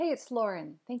Hey, it's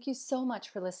Lauren. Thank you so much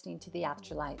for listening to The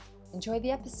Afterlight. Enjoy the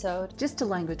episode. Just a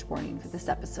language warning for this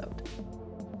episode.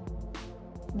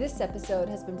 This episode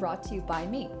has been brought to you by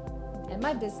me and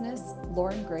my business,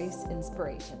 Lauren Grace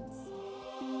Inspirations.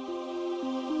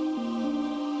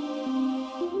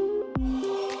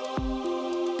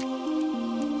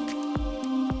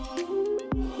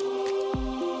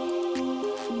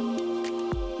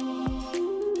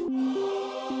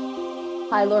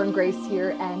 Hi, Lauren Grace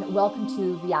here, and welcome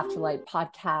to the Afterlight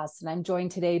podcast. And I'm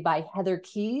joined today by Heather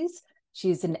Keys.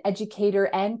 She's an educator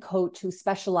and coach who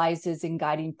specializes in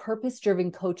guiding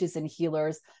purpose-driven coaches and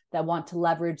healers that want to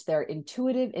leverage their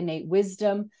intuitive, innate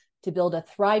wisdom to build a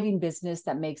thriving business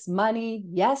that makes money,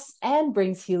 yes, and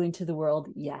brings healing to the world,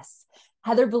 yes.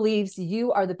 Heather believes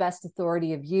you are the best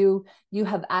authority of you. You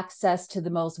have access to the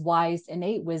most wise,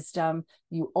 innate wisdom.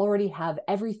 You already have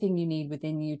everything you need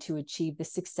within you to achieve the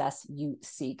success you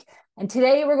seek. And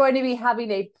today we're going to be having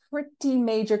a pretty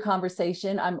major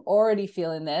conversation. I'm already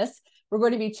feeling this. We're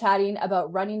going to be chatting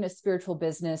about running a spiritual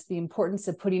business, the importance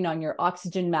of putting on your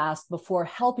oxygen mask before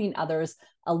helping others,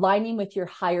 aligning with your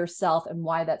higher self, and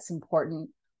why that's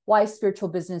important. Why spiritual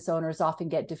business owners often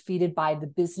get defeated by the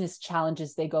business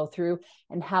challenges they go through,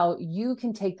 and how you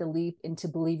can take the leap into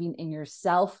believing in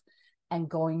yourself and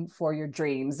going for your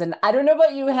dreams. And I don't know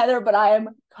about you, Heather, but I am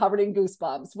covered in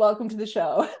goosebumps. Welcome to the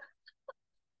show.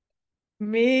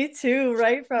 Me too.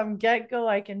 Right from get-go,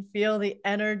 I can feel the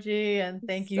energy, and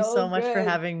thank you so much for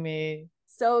having me.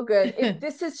 So good.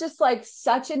 This is just like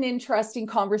such an interesting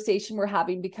conversation we're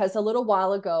having, because a little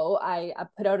while ago, I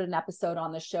put out an episode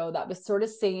on the show that was sort of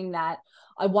saying that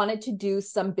I wanted to do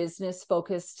some business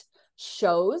focused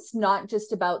shows, not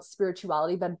just about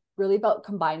spirituality, but really about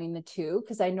combining the two,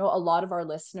 because I know a lot of our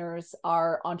listeners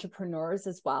are entrepreneurs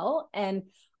as well. And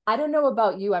I don't know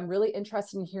about you, I'm really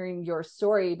interested in hearing your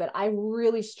story, but I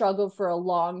really struggled for a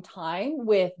long time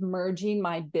with merging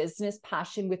my business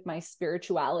passion with my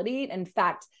spirituality. In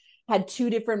fact, had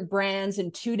two different brands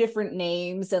and two different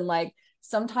names. And like,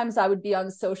 sometimes I would be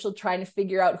on social trying to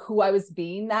figure out who I was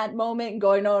being that moment and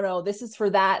going, oh no, this is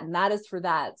for that and that is for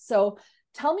that. So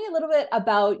tell me a little bit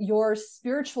about your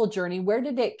spiritual journey. Where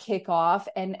did it kick off?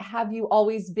 And have you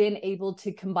always been able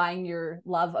to combine your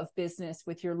love of business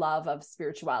with your love of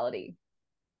spirituality?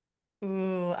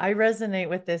 Ooh, I resonate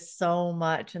with this so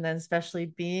much. And then, especially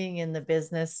being in the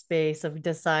business space of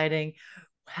deciding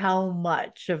how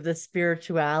much of the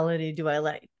spirituality do I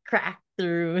let crack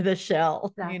through the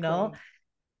shell, Exactly.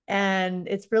 And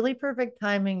it's really perfect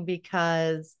timing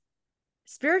because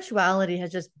spirituality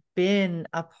has just been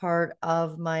a part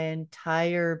of my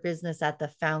entire business at the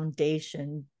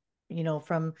foundation,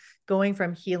 from going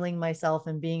from healing myself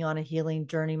and being on a healing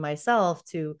journey myself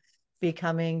to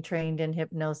becoming trained in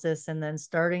hypnosis and then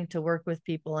starting to work with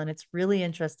people. And it's really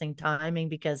interesting timing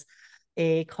because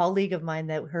a colleague of mine,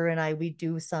 that her and I, we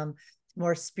do some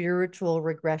more spiritual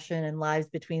regression and lives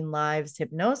between lives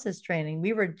hypnosis training.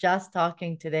 We were just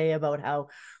talking today about how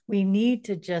we need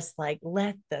to just like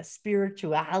let the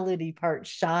spirituality part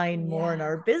shine more in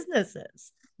our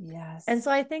businesses. Yes. And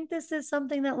so I think this is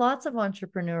something that lots of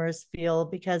entrepreneurs feel,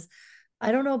 because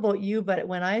I don't know about you, but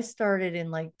when I started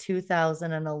in like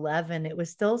 2011, it was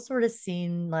still sort of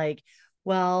seen like,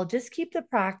 well, just keep the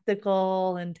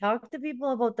practical and talk to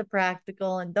people about the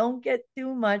practical and don't get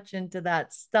too much into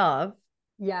that stuff.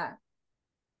 Yeah.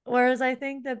 Whereas I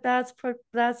think that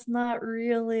that's not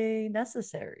really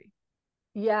necessary.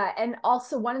 Yeah. And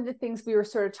also, one of the things we were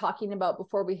sort of talking about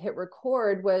before we hit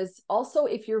record was also,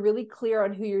 if you're really clear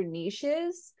on who your niche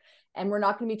is, and we're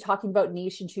not going to be talking about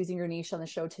niche and choosing your niche on the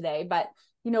show today, but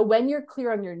when you're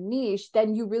clear on your niche,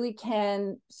 then you really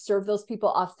can serve those people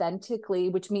authentically,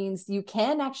 which means you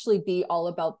can actually be all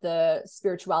about the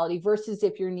spirituality, versus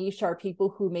if your niche are people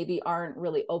who maybe aren't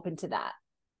really open to that.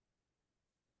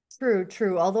 True,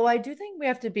 true. Although I do think we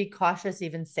have to be cautious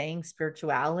even saying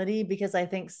spirituality, because I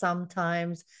think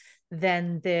sometimes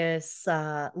then this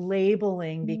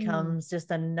labeling becomes just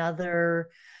another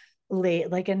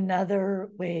like another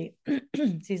way,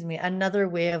 excuse me, another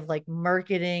way of like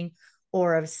marketing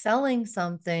or of selling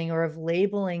something or of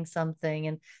labeling something.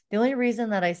 And the only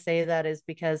reason that I say that is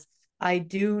because I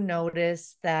do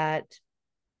notice that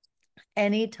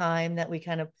anytime that we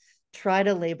kind of try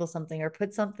to label something or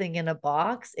put something in a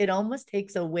box, it almost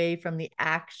takes away from the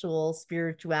actual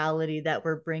spirituality that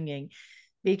we're bringing,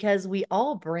 because we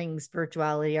all bring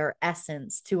spirituality, our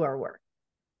essence, to our work.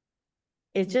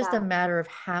 It's just a matter of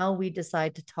how we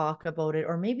decide to talk about it,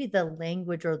 or maybe the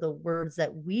language or the words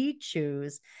that we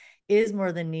choose is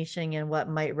more than niching and what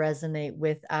might resonate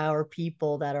with our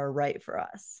people that are right for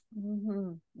us.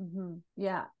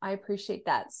 Yeah, I appreciate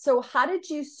that. So how did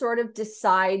you sort of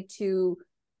decide to,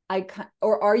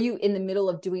 or are you in the middle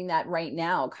of doing that right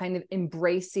now, kind of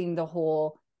embracing the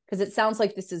whole, because it sounds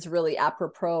like this is really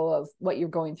apropos of what you're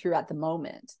going through at the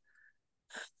moment.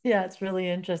 Yeah, it's really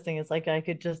interesting. It's like I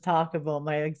could just talk about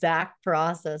my exact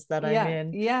process that I'm Yeah,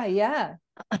 in. yeah.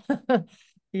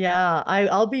 Yeah,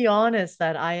 I'll be honest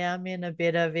that I am in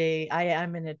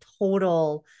a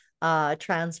total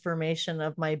transformation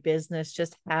of my business,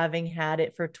 just having had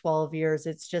it for 12 years.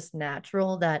 It's just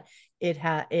natural that it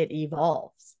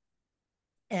evolves.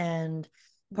 And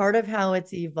part of how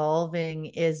it's evolving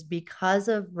is because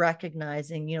of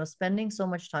recognizing, spending so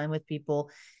much time with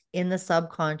people in the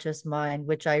subconscious mind,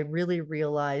 which I really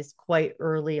realized quite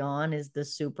early on is the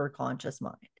super conscious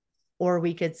mind. Or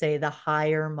we could say the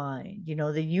higher mind,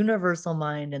 the universal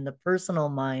mind and the personal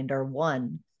mind are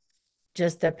one,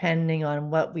 just depending on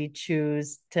what we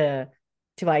choose to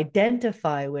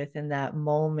identify with in that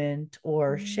moment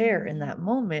or share in that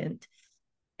moment.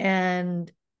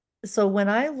 And so when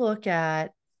I look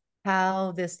at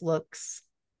how this looks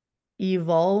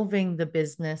evolving the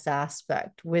business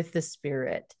aspect with the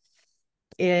spirit,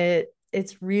 it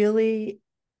is really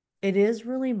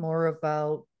more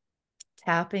about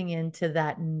tapping into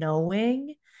that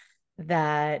knowing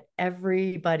that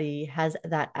everybody has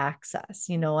that access.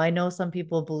 I know some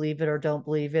people believe it or don't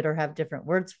believe it or have different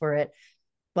words for it,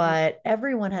 but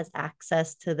everyone has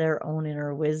access to their own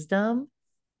inner wisdom,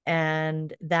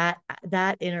 and that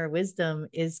inner wisdom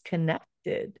is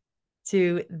connected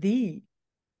to the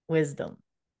wisdom.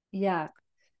 Yeah.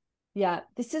 Yeah,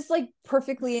 this is like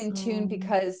perfectly in tune So,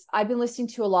 because I've been listening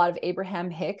to a lot of Abraham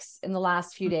Hicks in the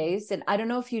last few days. And I don't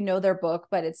know if you know their book,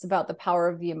 but it's about the power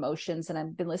of the emotions. And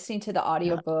I've been listening to the yeah.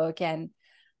 audiobook. And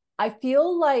I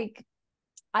feel like,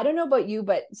 I don't know about you,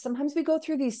 but sometimes we go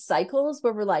through these cycles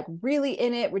where we're like really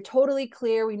in it, we're totally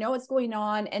clear, we know what's going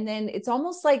on. And then it's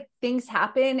almost like things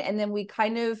happen. And then we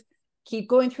kind of keep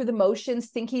going through the motions,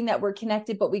 thinking that we're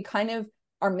connected, but we kind of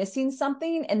are missing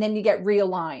something. And then you get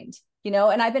realigned,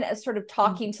 and I've been sort of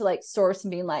talking to like source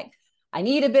and being like, I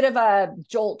need a bit of a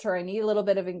jolt, or I need a little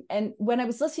bit of and when I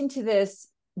was listening to this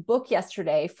book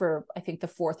yesterday for I think the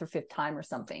fourth or fifth time or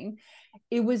something,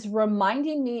 it was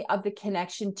reminding me of the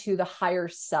connection to the higher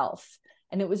self,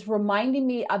 and it was reminding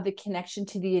me of the connection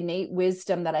to the innate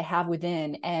wisdom that I have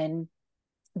within, and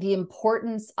the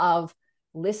importance of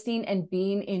listening and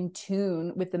being in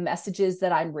tune with the messages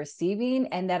that I'm receiving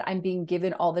and that I'm being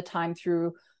given all the time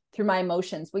through my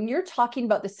emotions. When you're talking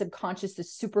about the subconscious, the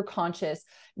super conscious,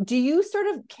 do you sort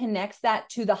of connect that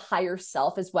to the higher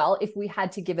self as well, if we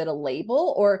had to give it a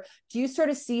label? Or do you sort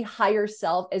of see higher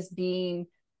self as being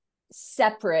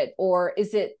separate, or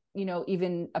is it,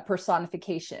 even a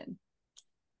personification?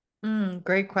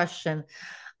 Great question.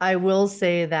 I will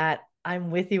say that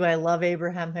I'm with you. I love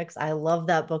Abraham Hicks. I love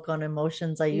that book on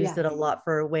emotions. I used Yeah. it a lot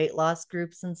for weight loss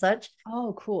groups and such.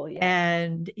 Oh, cool. Yeah.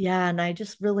 And yeah, and I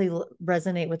just really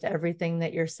resonate with everything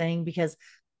that you're saying, because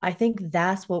I think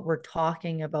that's what we're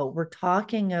talking about. We're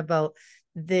talking about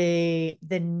the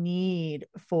need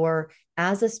for,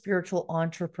 as a spiritual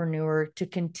entrepreneur, to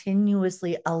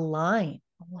continuously align.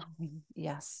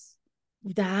 Yes.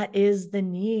 That is the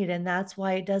need, and that's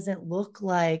why it doesn't look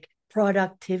like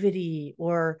productivity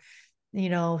or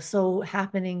so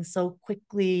happening so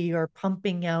quickly, or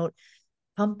pumping out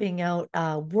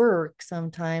work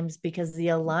sometimes, because the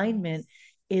alignment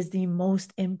is the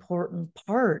most important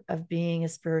part of being a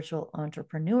spiritual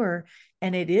entrepreneur.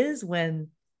 And it is when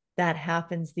that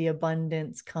happens, the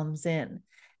abundance comes in.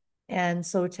 And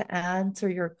so, to answer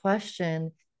your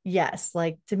question, yes,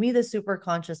 like to me, the super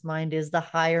conscious mind is the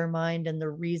higher mind. And the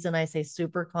reason I say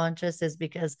super conscious is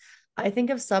because I think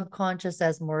of subconscious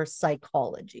as more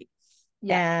psychology.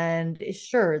 Yeah. And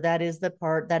sure, that is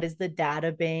the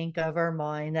data bank of our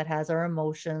mind that has our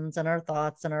emotions and our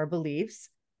thoughts and our beliefs.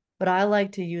 But I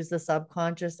like to use the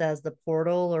subconscious as the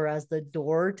portal, or as the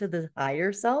door to the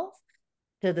higher self,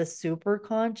 to the super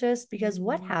conscious. Because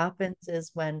what happens is,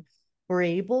 when we're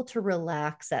able to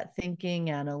relax that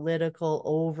thinking,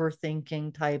 analytical,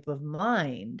 overthinking type of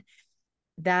mind,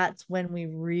 that's when we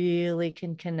really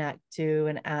can connect to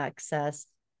and access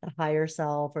the higher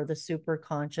self, or the super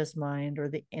conscious mind, or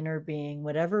the inner being,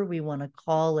 whatever we want to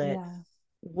call it, Yeah.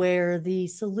 where the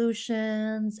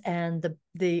solutions and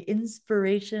the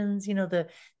inspirations, the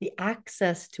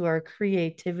access to our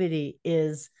creativity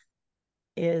is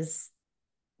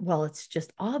well, it's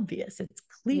just obvious, it's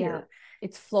Yeah. clear.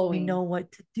 It's We flowing. know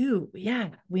what to do. Yeah,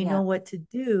 we Yeah. know what to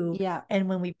do. Yeah. And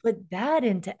when we put that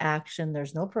into action,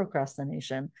 there's no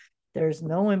procrastination. There's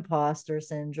no imposter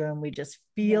syndrome. We just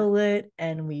Yeah. feel it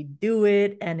and we do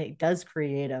it, and it does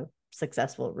create a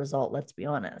successful result. Let's be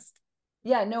honest.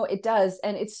 Yeah, no, it does.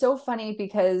 And it's so funny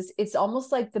because it's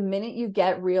almost like the minute you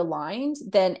get realigned,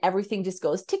 then everything just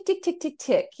goes tick, tick, tick, tick,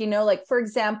 tick. Like, for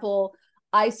example,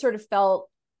 I sort of felt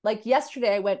like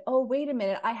yesterday I went, oh, wait a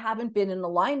minute, I haven't been in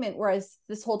alignment. Whereas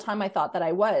this whole time I thought that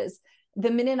I was. The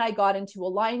minute I got into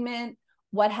alignment,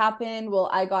 what happened? Well,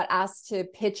 I got asked to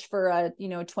pitch for a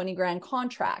 20 grand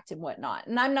contract and whatnot.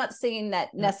 And I'm not saying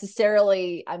that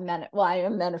necessarily I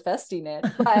am manifesting it,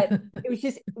 but it was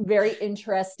just very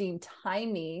interesting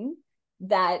timing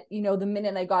that, the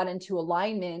minute I got into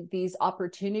alignment, these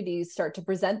opportunities start to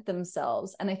present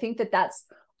themselves. And I think that that's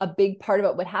a big part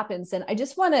about what happens. And I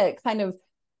just want to kind of,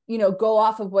 go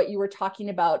off of what you were talking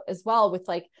about as well with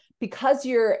like, because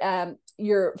you're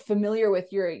familiar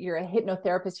with you're a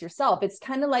hypnotherapist yourself. It's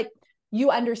kind of like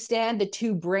you understand the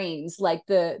two brains, like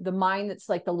the mind that's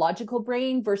like the logical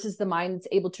brain versus the mind that's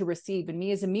able to receive. And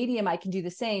me as a medium, I can do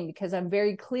the same because I'm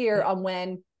very clear on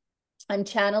when I'm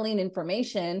channeling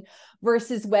information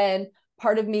versus when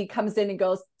part of me comes in and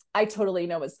goes, I totally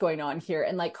know what's going on here,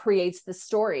 and like creates the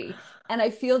story. And I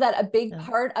feel that a big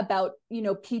part about,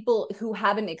 people who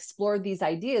haven't explored these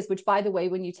ideas, which by the way,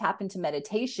 when you tap into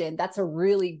meditation, that's a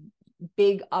really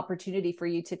big opportunity for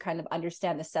you to kind of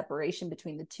understand the separation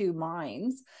between the two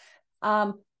minds.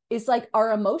 Is like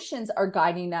our emotions are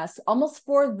guiding us almost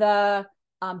for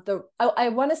I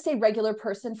want to say regular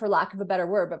person for lack of a better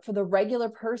word, but for the regular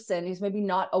person who's maybe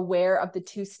not aware of the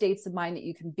two states of mind that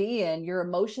you can be in, your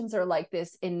emotions are like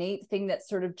this innate thing that's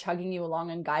sort of chugging you along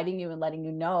and guiding you and letting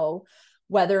you know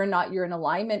whether or not you're in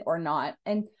alignment or not.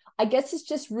 And I guess it's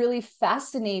just really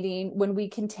fascinating when we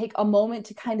can take a moment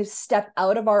to kind of step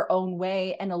out of our own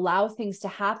way and allow things to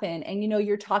happen. And,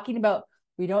 you're talking about,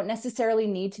 we don't necessarily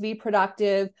need to be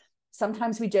productive.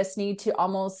 Sometimes we just need to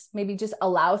almost maybe just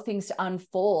allow things to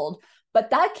unfold. But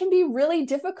that can be really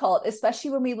difficult,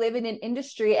 especially when we live in an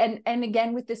industry. And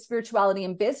again, with this spirituality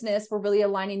and business, we're really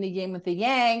aligning the yin with the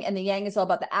yang, and the yang is all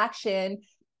about the action.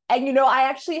 And, I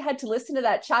actually had to listen to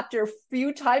that chapter a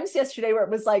few times yesterday where it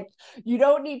was like, you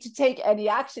don't need to take any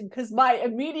action, because my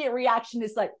immediate reaction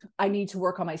is like, I need to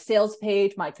work on my sales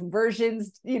page, my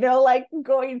conversions, like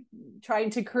trying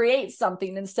to create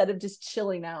something instead of just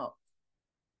chilling out.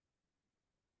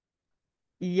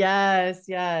 Yes,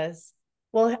 yes.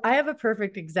 Well, I have a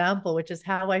perfect example, which is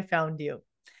how I found you.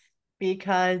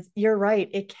 Because you're right,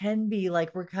 it can be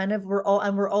like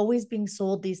we're always being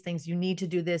sold these things. You need to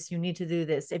do this, you need to do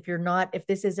this. If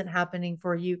this isn't happening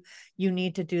for you, you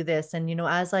need to do this. And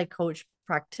as I coach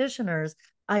practitioners,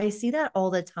 I see that all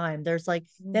the time. There's like,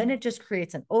 then it just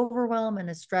creates an overwhelm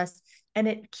and a stress, and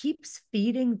it keeps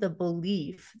feeding the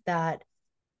belief that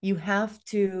you have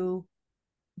to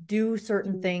do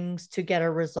certain things to get a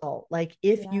result. Like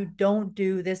if you don't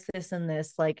do this, this, and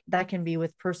this, like that can be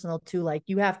with personal too. Like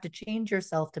you have to change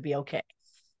yourself to be okay,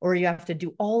 or you have to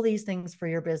do all these things for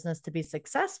your business to be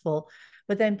successful.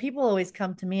 But then people always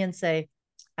come to me and say,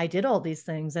 I did all these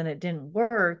things and it didn't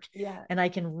work. Yeah. And I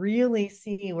can really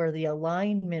see where the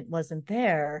alignment wasn't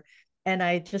there. And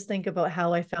I just think about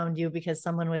how I found you, because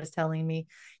someone was telling me,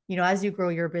 as you grow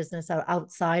your business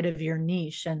outside of your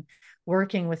niche and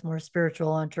working with more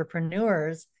spiritual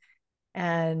entrepreneurs,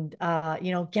 and get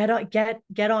on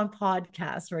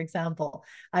podcasts, for example.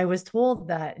 I was told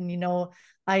that, and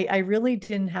I really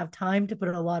didn't have time to put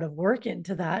a lot of work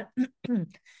into that.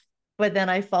 But then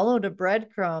I followed a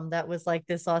breadcrumb that was like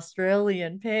this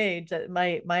Australian page.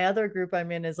 My other group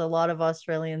I'm in is a lot of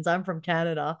Australians. I'm from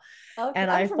Canada. Okay,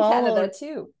 And I'm I from followed Canada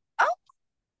too.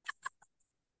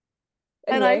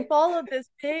 and I Anyway, followed this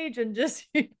page and just,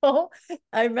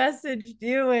 I messaged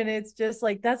you, and it's just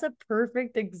like, that's a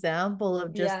perfect example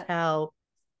of just yeah, how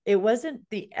it wasn't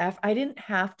I didn't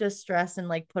have to stress and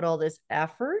like put all this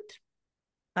effort.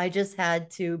 I just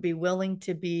had to be willing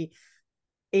to be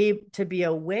able to be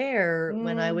aware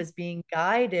when I was being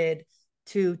guided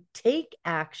to take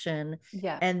action,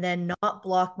 yeah, and then not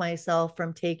block myself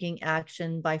from taking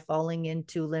action by falling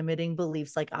into limiting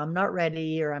beliefs like I'm not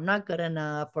ready, or I'm not good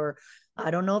enough, or I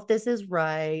don't know if this is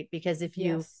right. Because if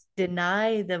you yes,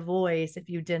 deny the voice, if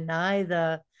you deny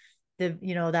the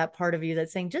that part of you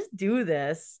that's saying just do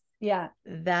this, yeah.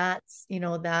 that's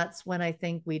when I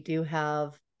think we do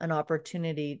have an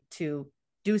opportunity to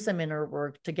do some inner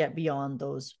work to get beyond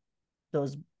those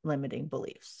limiting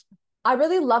beliefs. I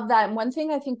really love that. And one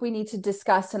thing I think we need to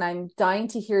discuss, and I'm dying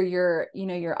to hear your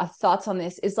thoughts on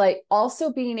this, is like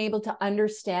also being able to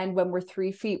understand when we're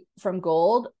 3 feet from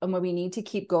gold and when we need to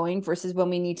keep going versus when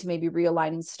we need to maybe realign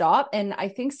and stop. And I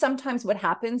think sometimes what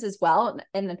happens as well,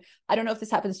 and I don't know if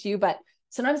this happens to you, but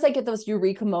sometimes I get those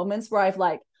eureka moments where I've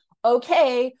like,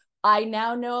 okay, I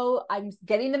now know I'm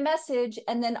getting the message,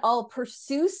 and then I'll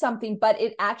pursue something, but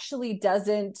it actually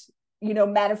doesn't,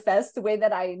 manifest the way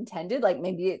that I intended. Like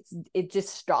maybe it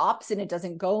just stops and it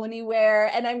doesn't go anywhere.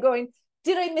 And I'm going,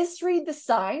 did I misread the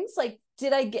signs? Like,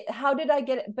 how did I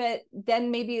get it? But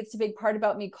then maybe it's a big part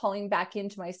about me calling back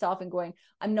into myself and going,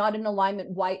 I'm not in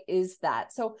alignment. Why is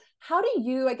that? So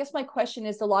I guess my question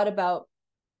is a lot about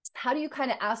how do you kind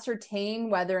of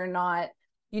ascertain whether or not,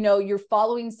 you're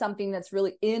following something that's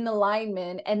really in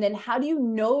alignment? And then how do you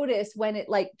notice when it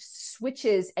like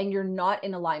switches and you're not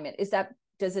in alignment?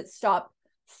 Does it stop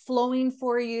flowing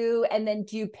for you? And then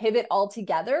do you pivot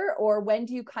altogether? Or when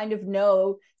do you kind of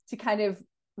know to kind of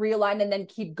realign and then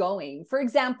keep going? For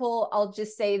example, I'll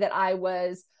just say that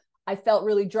I felt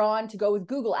really drawn to go with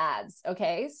Google ads.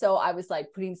 Okay. So I was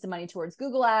like putting some money towards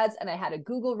Google ads, and I had a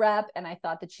Google rep, and I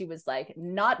thought that she was like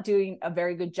not doing a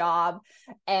very good job,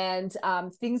 and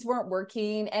things weren't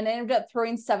working. And I ended up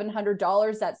throwing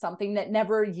 $700 at something that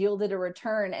never yielded a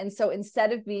return. And so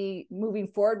instead of me moving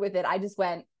forward with it, I just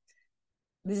went,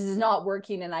 this is not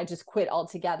working, and I just quit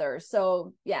altogether.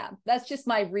 So yeah, that's just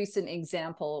my recent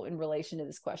example in relation to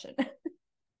this question.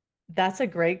 That's a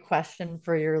great question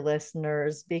for your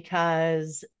listeners,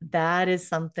 because that is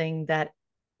something that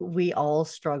we all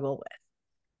struggle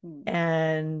with.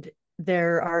 And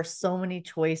there are so many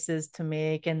choices to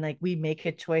make, and like we make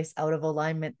a choice out of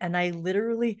alignment. And I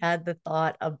literally had the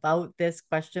thought about this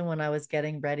question when I was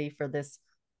getting ready for this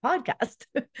podcast.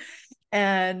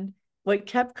 And what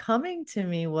kept coming to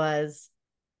me was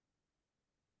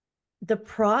the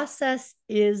process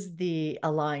is the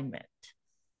alignment.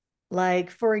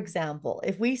 Like, for example,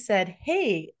 if we said,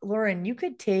 hey, Lauren, you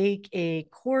could take a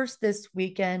course this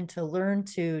weekend to learn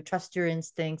to trust your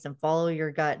instincts and follow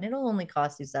your gut, and it'll only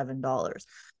cost you $7,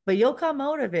 but you'll come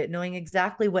out of it knowing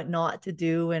exactly what not to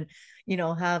do, and,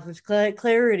 have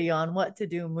clarity on what to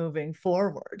do moving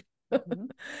forward. Mm-hmm.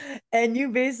 And you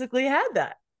basically had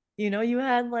that. You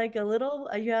had like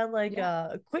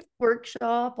a quick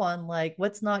workshop on like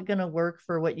what's not going to work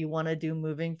for what you want to do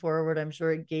moving forward. I'm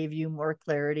sure it gave you more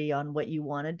clarity on what you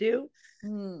want to do.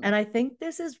 And I think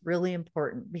this is really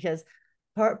important, because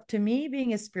to me,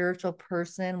 being a spiritual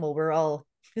person, well, we're all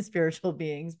spiritual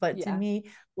beings, but to me,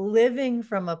 living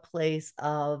from a place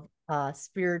of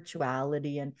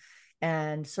spirituality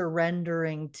and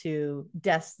surrendering to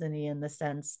destiny, in the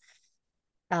sense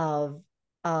of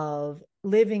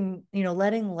living,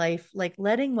 letting life, like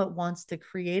letting what wants to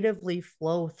creatively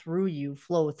flow through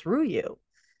you.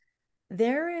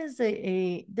 There is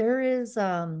a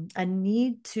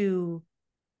need to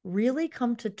really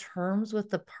come to terms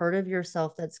with the part of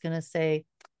yourself that's going to say,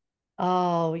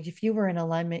 oh, if you were in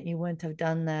alignment, you wouldn't have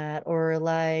done that. Or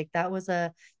like,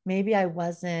 maybe I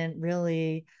wasn't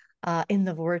really in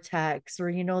the vortex.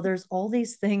 Or, there's all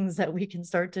these things that we can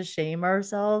start to shame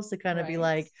ourselves to kind of be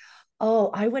like,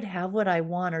 oh, I would have what I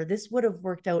want, or this would have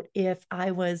worked out if I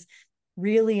was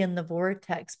really in the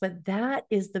vortex. But that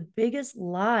is the biggest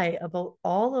lie about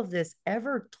all of this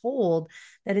ever told,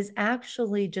 that is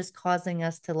actually just causing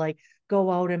us to like go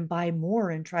out and buy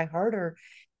more and try harder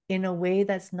in a way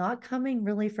that's not coming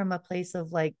really from a place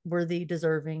of like worthy,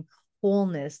 deserving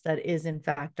wholeness that is in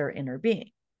fact our inner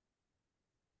being.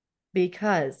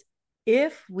 Because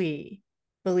if we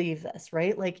believe this,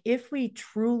 right? Like if we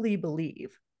truly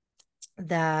believe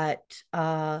that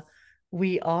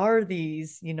we are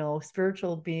these,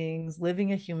 spiritual beings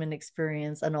living a human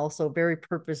experience, and also very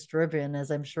purpose driven, as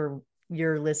I'm sure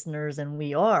your listeners and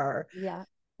we are. Yeah.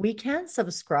 We can't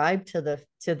subscribe to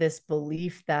this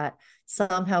belief that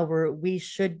somehow we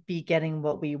should be getting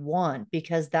what we want,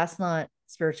 because that's not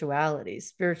spirituality.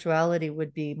 Spirituality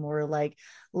would be more like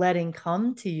letting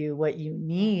come to you what you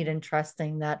need, and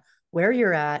trusting that where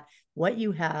you're at, what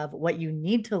you have, what you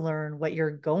need to learn, what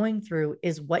you're going through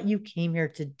is what you came here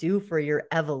to do for your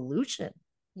evolution.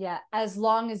 Yeah, as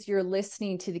long as you're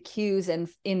listening to the cues and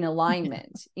in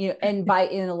alignment, and by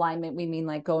in alignment, we mean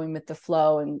like going with the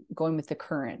flow and going with the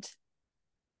current.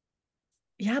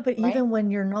 Yeah, but right? even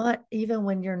when you're not,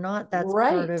 that's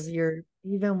right. Part of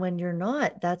even when you're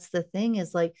not, that's the thing,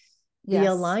 is like the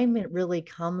alignment really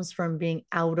comes from being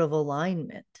out of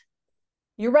alignment.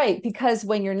 You're right, because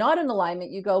when you're not in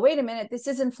alignment, you go, wait a minute, this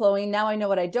isn't flowing. Now I know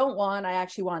what I don't want. I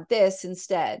actually want this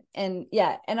instead. And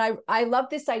and I love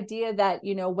this idea that,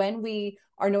 when we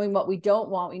are knowing what we don't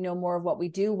want, we know more of what we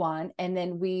do want. And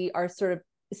then we are sort of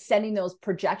sending those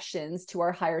projections to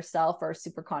our higher self, our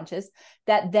superconscious,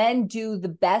 that then do the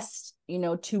best,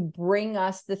 to bring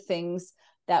us the things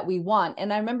that we want.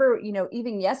 And I remember,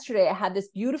 even yesterday I had this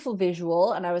beautiful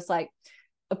visual, and I was like,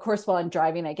 of course, while I'm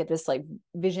driving, I get this like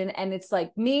vision, and it's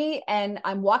like me, and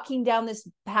I'm walking down this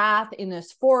path in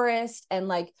this forest, and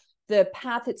like the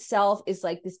path itself is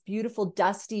like this beautiful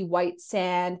dusty white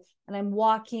sand, and I'm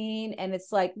walking, and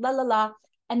it's like la la la.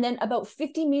 And then about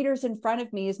 50 meters in front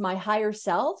of me is my higher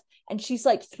self, and she's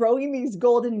like throwing these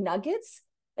golden nuggets,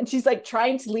 and she's like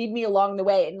trying to lead me along the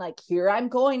way, and like here I'm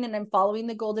going, and I'm following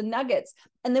the golden nuggets.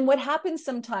 And then what happens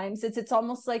sometimes is it's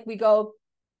almost like we go,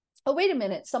 oh, wait a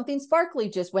minute, something sparkly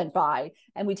just went by.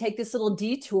 And we take this little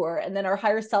detour. And then our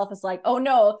higher self is like, oh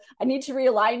no, I need to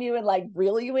realign you and like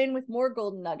reel you in with more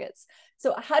golden nuggets.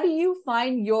 So, how do you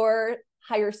find your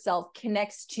higher self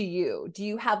connects to you? Do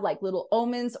you have like little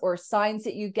omens or signs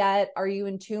that you get? Are you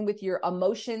in tune with your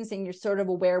emotions and you're sort of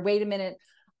aware, wait a minute,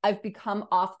 I've become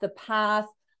off the path?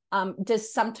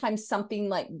 Does sometimes something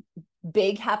like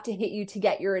big have to hit you to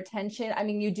get your attention? I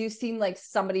mean, you do seem like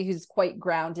somebody who's quite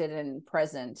grounded and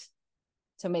present.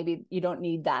 So maybe you don't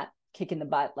need that kick in the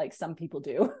butt like some people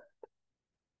do.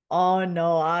 Oh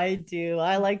no, I do.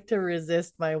 I like to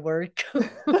resist my work.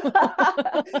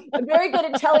 I'm very good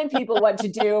at telling people what to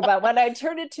do, but when I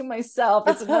turn it to myself,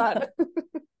 it's not.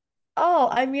 Oh,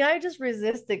 I mean, I just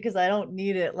resist it because I don't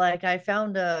need it. Like I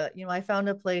found a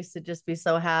place to just be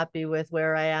so happy with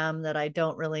where I am that I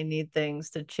don't really need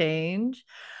things to change.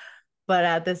 But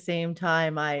at the same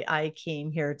time, I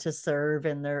came here to serve,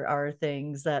 and there are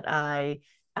things that I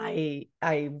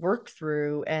work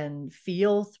through and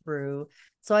feel through.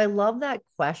 So I love that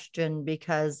question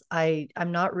because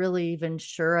I'm not really even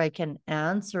sure I can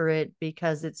answer it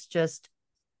because it's just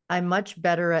I'm much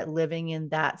better at living in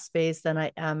that space than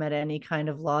I am at any kind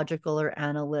of logical or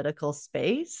analytical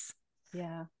space.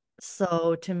 Yeah.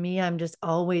 So to me, I'm just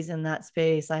always in that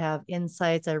space. I have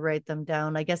insights, I write them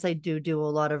down. I guess I do a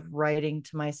lot of writing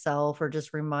to myself or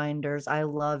just reminders. I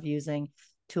love using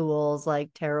tools like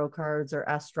tarot cards or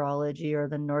astrology or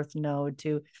the North Node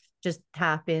to just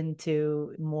tap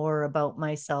into more about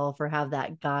myself or have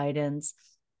that guidance.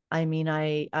 I mean,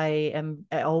 I am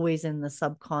always in the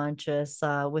subconscious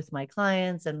with my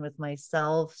clients and with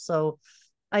myself. So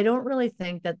I don't really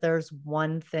think that there's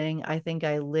one thing. I think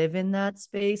I live in that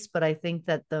space, but I think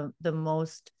that the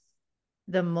most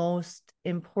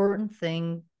important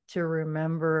thing to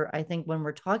remember, I think when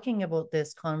we're talking about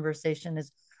this conversation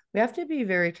is we have to be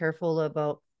very careful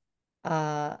about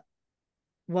uh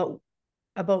what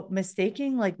about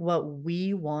mistaking like what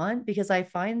we want, because I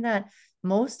find that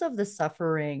most of the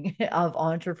suffering of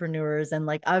entrepreneurs, and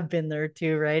like I've been there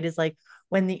too, right, is like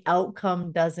when the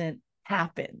outcome doesn't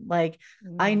happen. Like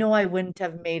I Mm. know I wouldn't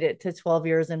have made it to 12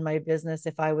 years in my business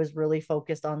if I was really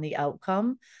focused on the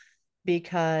outcome,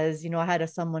 because I had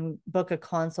someone book a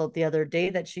consult the other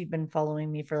day that she'd been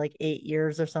following me for like 8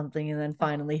 years or something and then Oh,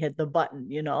 finally hit the button.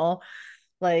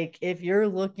 Like if you're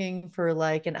looking for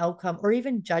like an outcome or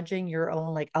even judging your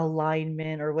own like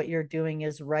alignment or what you're doing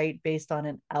is right based on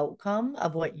an outcome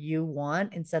of what you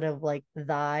want instead of like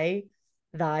thy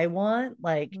want,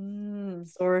 like mm,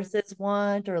 sources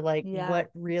want, or like yeah. what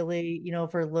really,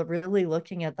 if we're really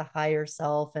looking at the higher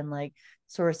self and like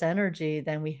source energy,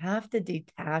 then we have to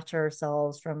detach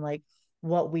ourselves from like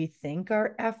what we think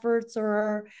our efforts or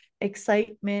our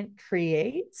excitement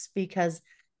creates, because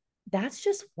that's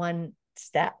just one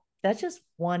step. That's just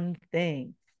one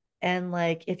thing. And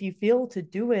like if you feel to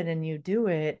do it and you do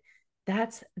it,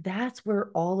 that's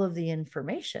where all of the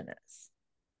information is.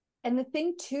 And the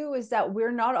thing too is that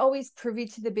we're not always privy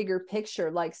to the bigger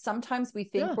picture. Like sometimes we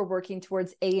think Yeah. we're working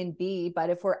towards A and B, but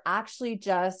if we're actually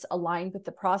just aligned with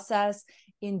the process,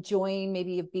 enjoying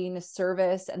maybe of being a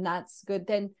service, and that's good,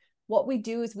 then what we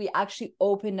do is we actually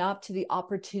open up to the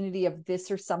opportunity of this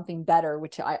or something better,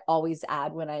 which I always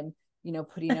add when I'm,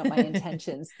 putting out my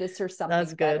intentions, this or That's something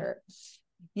good. better.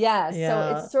 Yeah, so Yeah.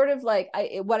 it's sort of like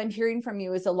what I'm hearing from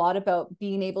you is a lot about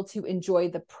being able to enjoy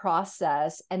the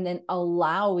process and then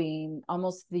allowing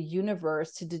almost the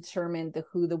universe to determine the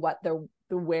who, the what, the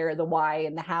where, the why,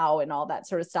 and the how, and all that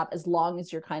sort of stuff, as long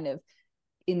as you're kind of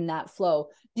in that flow.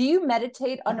 Do you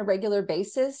meditate on Yeah. a regular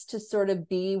basis to sort of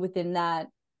be within that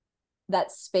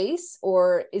space,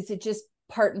 or is it just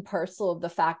part and parcel of the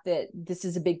fact that this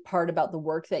is a big part about the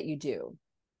work that you do?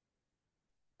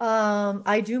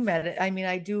 I do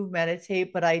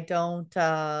meditate, but I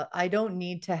don't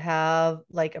need to have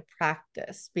like a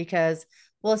practice because,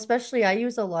 well, especially I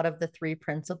use a lot of the three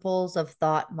principles of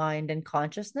thought, mind, and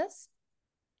consciousness.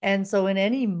 And so in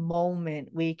any moment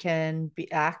we can be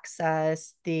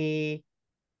access the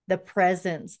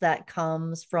presence that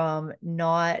comes from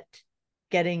not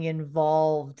getting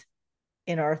involved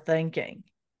in our thinking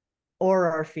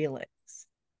or our feelings.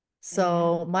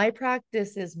 So my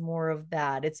practice is more of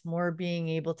that. It's more being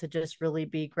able to just really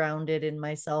be grounded in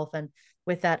myself, and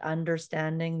with that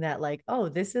understanding that, like, oh,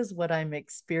 this is what I'm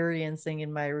experiencing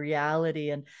in my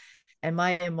reality, and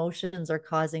my emotions are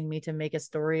causing me to make a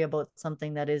story about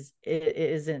something that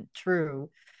isn't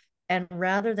true. And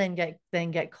rather than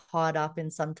get caught up in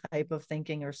some type of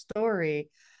thinking or story,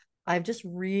 I've just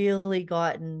really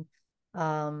gotten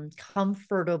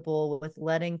comfortable with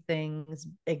letting things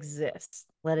exist,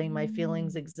 letting my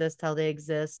feelings Mm. exist how they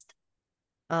exist,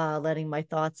 letting my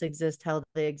thoughts exist how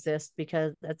they exist.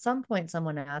 Because at some point,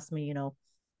 someone asked me, of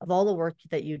all the work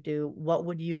that you do, what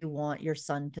would you want your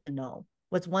son to know?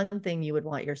 What's one thing you would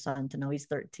want your son to know? He's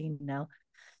 13 now.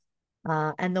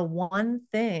 And the one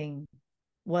thing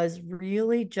was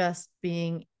really just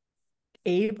being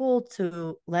able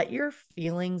to let your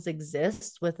feelings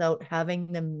exist without having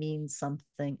them mean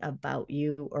something about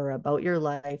you or about your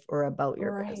life or about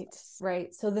your Right, business.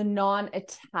 right. So the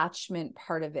non-attachment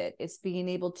part of it is being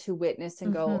able to witness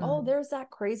and go, oh, Mm-hmm. there's that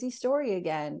crazy story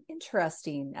again.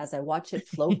 Interesting, as I watch it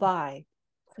float by.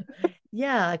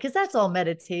 Yeah, because that's all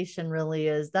meditation really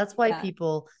is. That's why Yeah.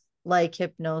 people like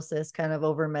hypnosis kind of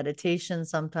over meditation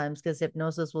sometimes, because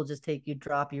hypnosis will just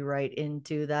drop you right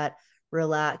into that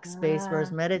relaxed space,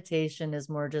 whereas Ah, meditation is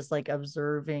more just like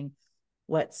observing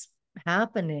what's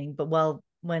happening. But well,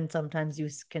 when sometimes you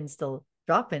can still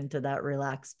drop into that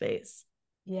relaxed space.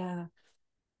 yeah.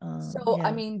 So, I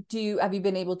Yeah. mean, have you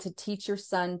been able to teach your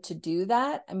son to do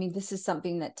that? I mean, this is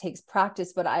something that takes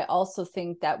practice, but I also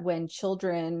think that when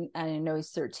children, and I know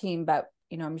he's 13, but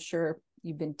I'm sure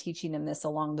you've been teaching him this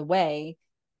along the way.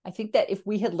 I think that if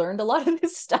we had learned a lot of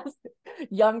this stuff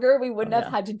younger, we Oh wouldn't have yeah.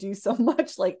 had to do so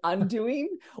much like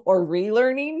undoing or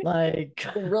relearning. Like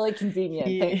Been really convenient.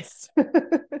 he Thanks.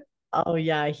 Oh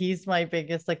yeah, he's my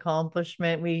biggest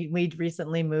accomplishment. We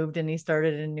recently moved and he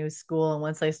started a new school. And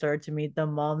once I started to meet the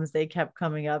moms, they kept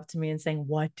coming up to me and saying,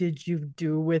 "What did you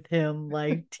do with him?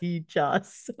 Like, teach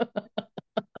us."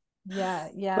 Yeah,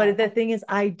 yeah. But the thing is,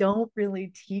 I don't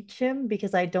really teach him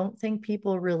because I don't think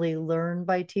people really learn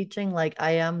by teaching. Like,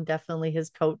 I am definitely his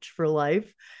coach for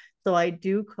life. So I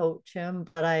do coach him,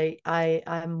 but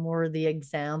I'm more the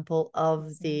example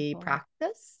of the Example.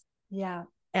 practice. Yeah.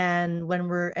 And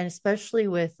especially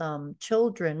with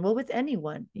children, well, with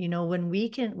anyone,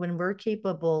 when we're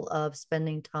capable of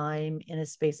spending time in a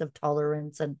space of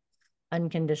tolerance and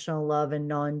unconditional love and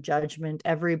non-judgment,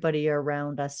 everybody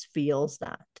around us feels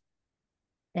that.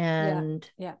 Yeah. And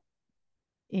Yeah.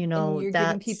 And you're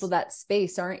giving people that's that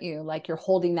space, aren't you? Like you're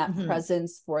holding that mhm.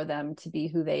 presence for them to be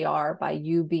who they are by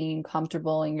you being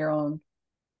comfortable in your own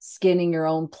skin, in your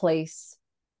own place.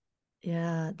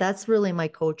 Yeah, that's really my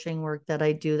coaching work that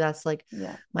I do. That's like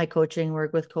Yeah. my coaching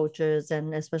work with coaches,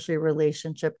 and especially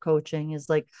relationship coaching is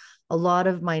like a lot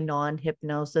of my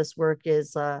non-hypnosis work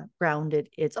is grounded.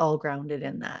 It's all grounded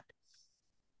in that,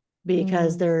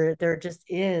 because Mm, there just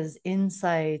is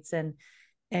insights, and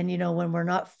when we're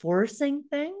not forcing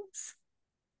things,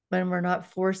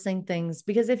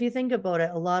 because if you think about it,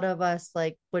 a lot of us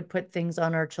like would put things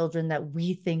on our children that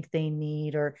we think they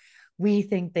need, or we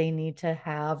think they need to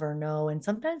have or know. And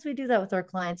sometimes we do that with our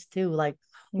clients too, like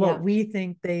what yeah. we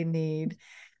think they need,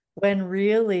 when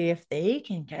really if they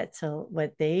can get to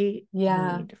what they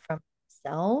Yeah. need from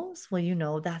themselves,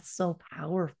 well, that's so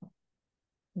powerful.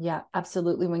 Yeah.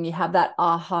 Absolutely. When you have that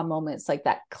aha moment, it's like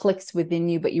that clicks within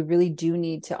you, but you really do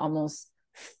need to almost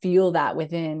feel that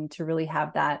within to really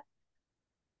have that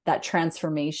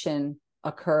transformation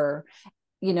occur.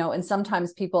 And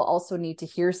sometimes people also need to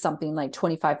hear something like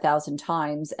 25,000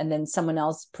 times and then someone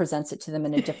else presents it to them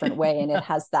in a different way and it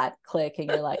has that click and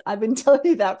you're like, I've been telling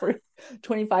you that for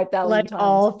 25,000 Like times.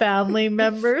 all family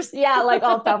members. Yeah, like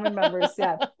all family members.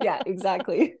 Yeah, yeah,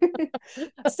 exactly.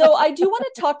 So I do want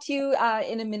to talk to you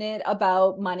in a minute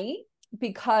about money,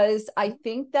 because I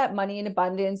think that money in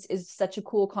abundance is such a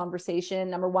cool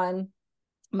conversation. Number one,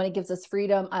 money gives us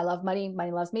freedom. I love money.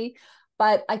 Money loves me.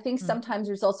 But I think Mm. sometimes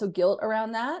there's also guilt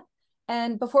around that.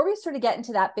 And before we sort of get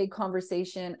into that big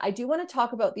conversation, I do want to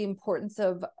talk about the importance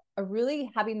of really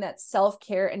having that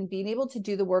self-care and being able to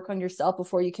do the work on yourself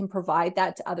before you can provide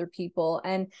that to other people.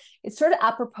 And it's sort of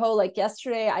apropos, like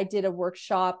yesterday I did a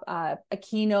workshop, a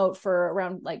keynote for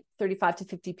around like 35 to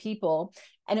 50 people.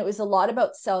 And it was a lot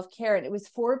about self-care. And it was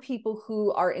for people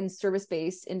who are in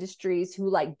service-based industries who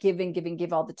like give and give and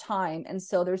give all the time. And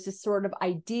so there's this sort of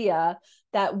idea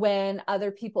that when other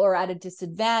people are at a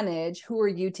disadvantage, who are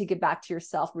you to give back to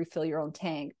yourself, refill your own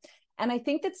tank? And I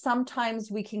think that sometimes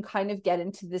we can kind of get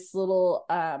into this little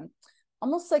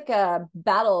almost like a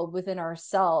battle within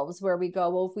ourselves where we go,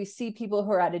 well, if we see people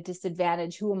who are at a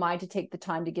disadvantage, who am I to take the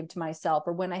time to give to myself?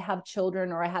 Or when I have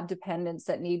children or I have dependents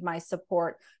that need my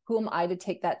support, who am I to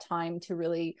take that time to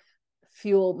really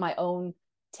fuel my own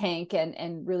tank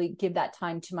and really give that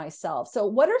time to myself? So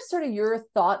what are sort of your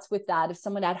thoughts with that if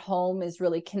someone at home is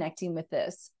really connecting with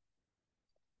this?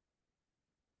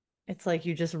 It's like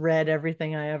you just read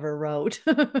everything I ever wrote.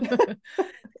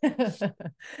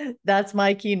 That's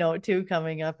my keynote too,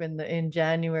 coming up in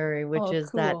January, which Oh,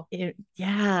 is that cool.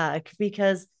 yeah,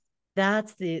 because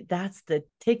that's the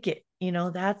ticket,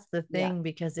 that's the Yeah. thing.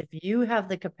 Because if you have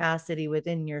the capacity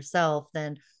within yourself,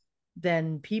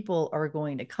 then people are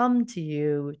going to come to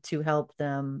you to help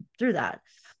them through that.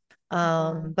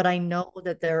 Mhm. But I know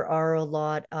that there are a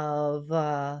lot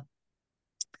of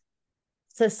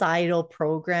societal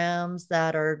programs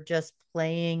that are just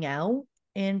playing out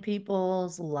in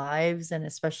people's lives, and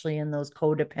especially in those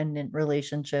codependent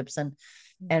relationships and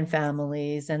Yes.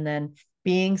 families, and then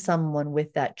being someone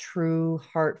with that true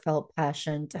heartfelt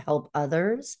passion to help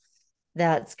others,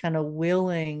 that's kind of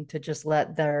willing to just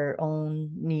let their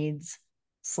own needs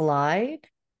slide,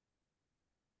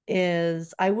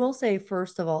 is, I will say,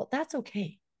 first of all, that's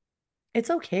okay. It's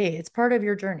okay. It's part of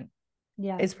your journey.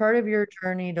 Yeah. It's part of your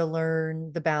journey to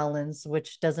learn the balance,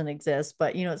 which doesn't exist,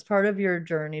 but it's part of your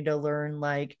journey to learn,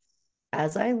 like,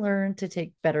 as I learn to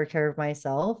take better care of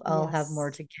myself, I'll have more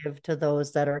Yes. to give to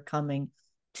those that are coming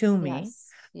to me. Yes.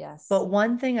 Yes. But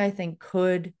one thing I think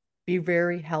could be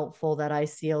very helpful that I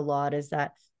see a lot is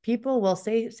that people will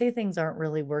say things aren't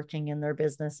really working in their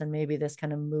business, and maybe this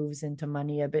kind of moves into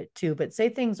money a bit too, but say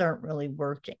things aren't really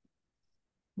working.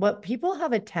 What people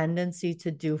have a tendency to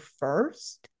do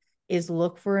first is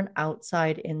look for an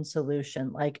outside in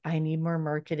solution. Like, I need more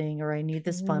marketing, or I need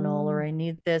this funnel, or Mm, I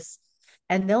need this.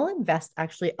 And they'll invest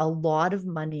actually a lot of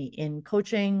money in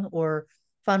coaching or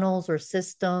funnels or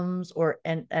systems, or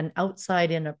an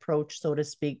outside in approach, so to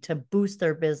speak, to boost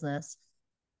their business.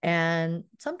 And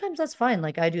sometimes that's fine.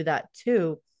 Like, I do that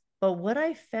too. But what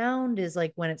I found is,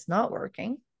 like, when it's not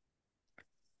working,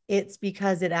 it's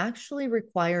because it actually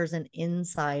requires an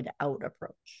inside out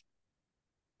approach.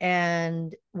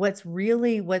 And what's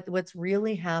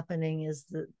really happening is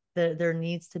that there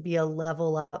needs to be a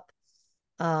level up.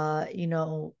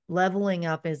 Leveling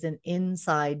up is an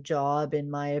inside job,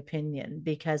 in my opinion,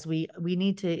 because we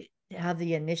need to have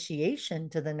the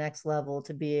initiation to the next level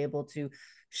to be able to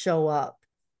show up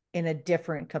in a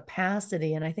different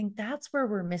capacity. And I think that's where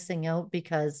we're missing out,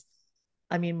 because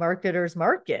I mean, marketers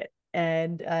market,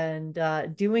 and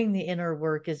doing the inner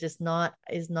work is not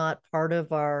part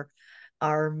of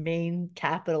our main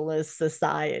capitalist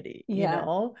society, yeah.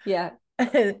 Yeah.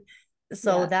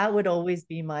 So Yeah. that would always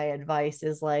be my advice,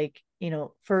 is like,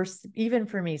 first, even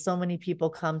for me, so many people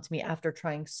come to me after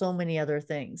trying so many other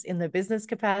things, in the business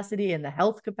capacity, in the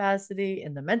health capacity,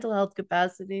 in the mental health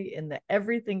capacity, in the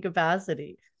everything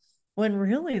capacity, when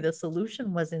really the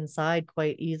solution was inside,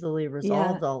 quite easily Yeah.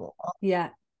 resolved all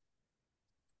Yeah.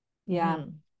 Yeah.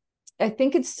 along. I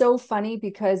think it's so funny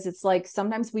because it's like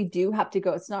sometimes we do have to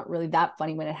go. It's not really that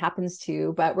funny when it happens to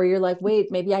you, but where you're like,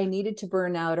 wait, maybe I needed to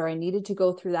burn out, or I needed to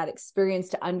go through that experience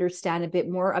to understand a bit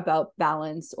more about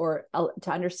balance, or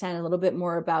to understand a little bit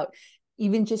more about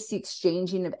even just the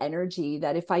exchanging of energy,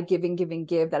 that if I give and give and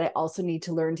give, that I also need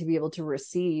to learn to be able to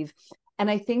receive.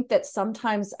 And I think that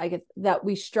sometimes I get that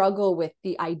we struggle with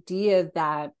the idea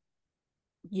that,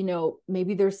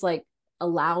 maybe there's like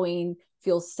allowing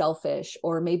feels selfish,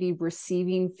 or maybe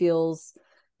receiving feels,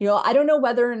 I don't know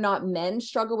whether or not men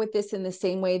struggle with this in the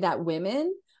same way that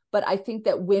women, but I think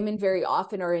that women very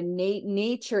often, our innate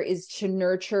nature is to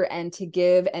nurture and to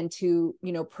give and to,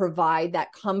 provide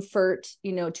that comfort,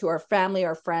 to our family,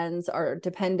 our friends, our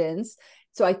dependents.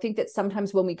 So I think that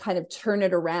sometimes when we kind of turn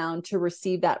it around to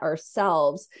receive that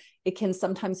ourselves, it can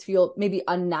sometimes feel maybe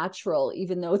unnatural,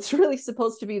 even though it's really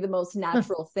supposed to be the most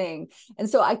natural thing. And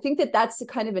so I think that that's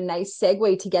kind of a nice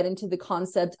segue to get into the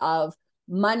concept of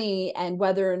money, and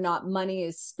whether or not money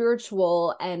is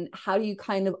spiritual, and how do you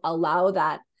kind of allow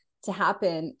that to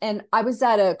happen. And I was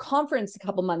at a conference a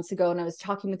couple months ago, and I was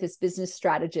talking with this business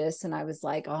strategist, and I was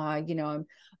like, oh, I'm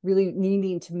really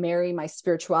needing to marry my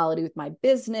spirituality with my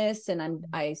business, and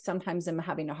I sometimes am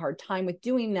having a hard time with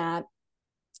doing that.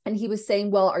 And he was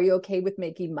saying, well, are you okay with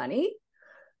making money?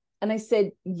 And I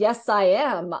said, yes, I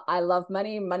am. I love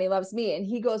money. Money loves me. And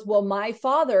he goes, well, my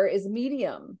father is a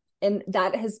medium. And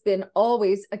that has been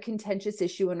always a contentious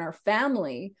issue in our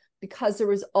family, because there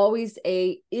was always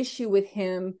a issue with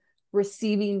him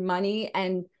receiving money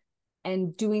and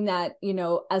and doing that, you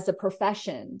know, as a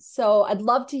profession. So I'd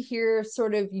love to hear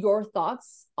sort of your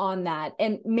thoughts on that.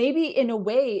 And maybe in a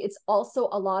way, it's also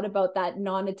a lot about that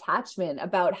non-attachment,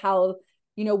 about how,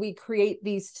 you know, we create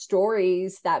these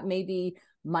stories that maybe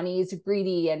money is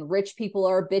greedy and rich people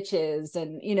are bitches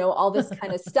and, you know, all this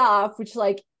kind of stuff, which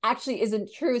like actually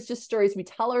isn't true. It's just stories we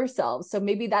tell ourselves. So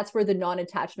maybe that's where the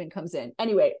non-attachment comes in.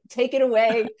 Anyway, take it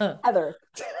away, Heather.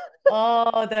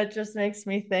 Oh, that just makes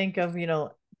me think of,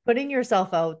 putting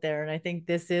yourself out there. And I think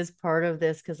this is part of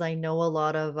this because I know a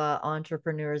lot of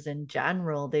entrepreneurs in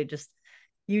general,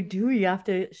 you have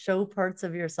to show parts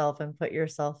of yourself and put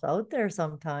yourself out there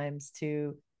sometimes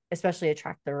to especially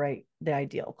attract the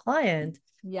ideal client.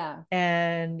 Yeah.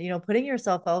 And, putting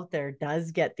yourself out there does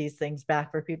get these things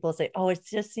back where people say, oh, it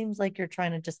just seems like you're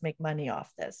trying to just make money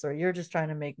off this, or you're just trying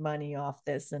to make money off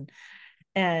this. And,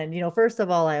 first of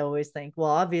all, I always think, well,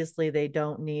 obviously they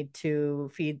don't need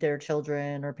to feed their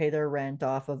children or pay their rent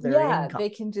off of their income. They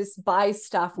can just buy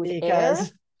stuff with because, air.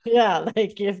 Yeah,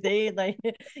 like if they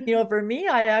for me,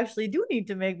 I actually do need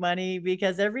to make money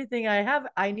because everything I have,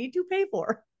 I need to pay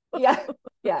for.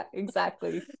 Yeah,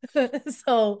 exactly.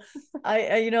 So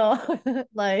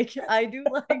like I do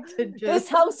like to just this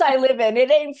house I live in,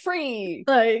 it ain't free.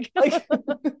 Like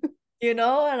and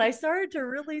I started to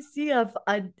really see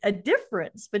a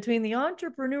difference between the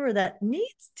entrepreneur that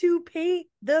needs to pay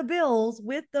the bills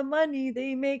with the money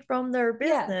they make from their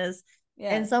business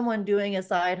and someone doing a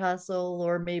side hustle,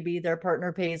 or maybe their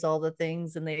partner pays all the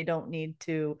things and they don't need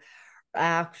to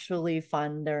actually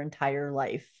fund their entire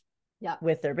life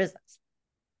with their business.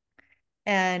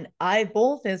 And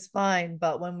both is fine,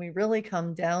 but when we really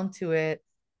come down to it,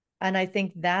 and I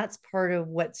think that's part of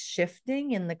what's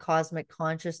shifting in the cosmic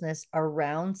consciousness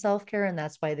around self-care. And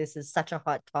that's why this is such a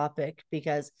hot topic,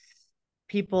 because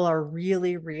people are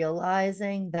really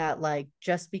realizing that, like,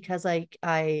 just because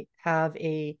I have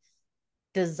a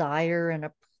desire and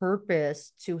a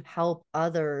purpose to help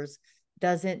others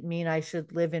doesn't mean I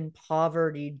should live in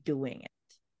poverty doing it.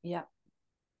 Yeah.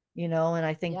 And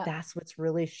I think that's what's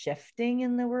really shifting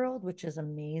in the world, which is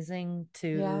amazing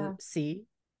to see.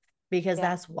 Because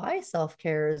that's why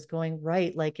self-care is going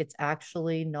right. Like, it's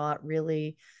actually not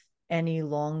really any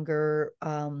longer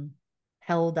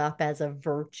held up as a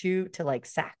virtue to like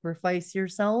sacrifice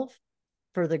yourself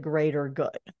for the greater good.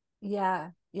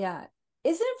 Yeah. Isn't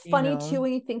it funny too,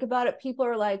 when you think about it, people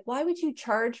are like, why would you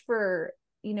charge for,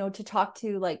 to talk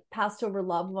to like passed over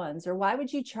loved ones, or why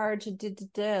would you charge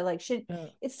like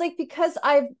it's like, because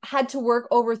I've had to work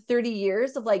over 30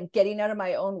 years of like getting out of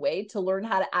my own way to learn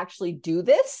how to actually do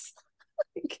this.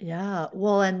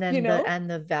 Well, and then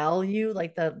the value,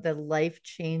 like the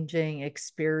life-changing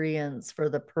experience for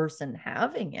the person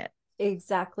having it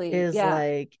exactly is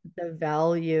like the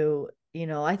value.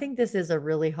 I think this is a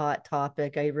really hot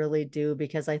topic. I really do,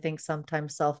 because I think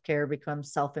sometimes self-care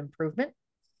becomes self-improvement.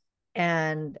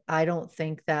 And I don't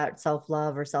think that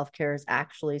self-love or self-care is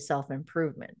actually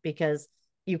self-improvement, because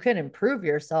you can improve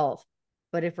yourself.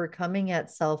 But if we're coming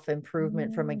at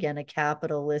self-improvement from, again, a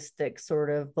capitalistic sort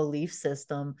of belief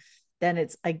system, then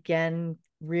it's, again,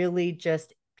 really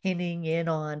just pinning in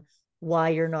on why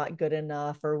you're not good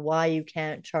enough, or why you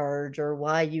can't charge, or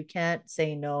why you can't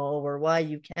say no, or why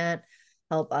you can't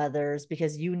help others,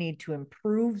 because you need to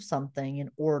improve something in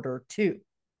order to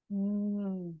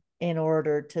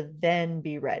then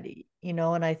be ready,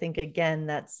 and I think, again,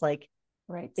 that's like,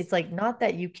 right, it's like, not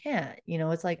that you can't,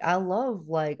 it's like, I love,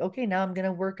 like, okay, now I'm going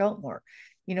to work out more,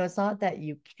 it's not that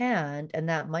you can't, and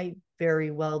that might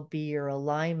very well be your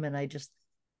alignment. I just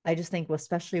think,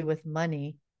 especially with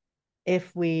money,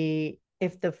 if the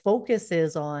focus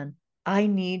is on, I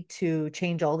need to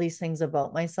change all these things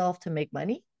about myself to make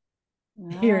money,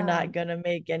 you're not going to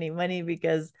make any money,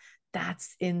 because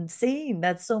that's insane.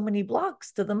 That's so many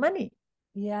blocks to the money.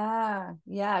 Yeah.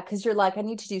 Because you're like, I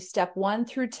need to do step 1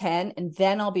 through 10 and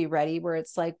then I'll be ready. Where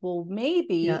it's like, well,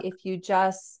 maybe if you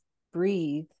just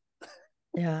breathe.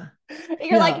 You're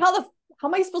like, how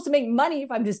am I supposed to make money if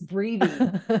I'm just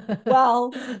breathing?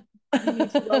 Well, you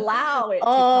need to allow it to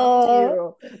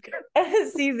come to you.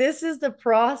 See, this is the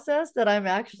process that I'm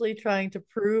actually trying to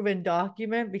prove and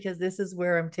document, because this is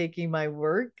where I'm taking my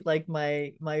work, like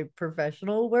my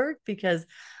professional work, because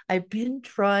I've been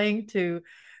trying to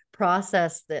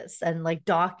process this and like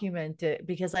document it,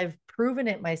 because I've proven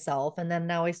it myself, and then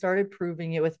now I started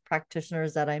proving it with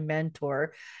practitioners that I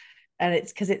mentor. And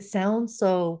it's because it sounds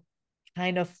so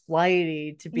kind of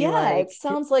flighty to be like, it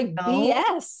sounds like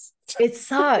BS. It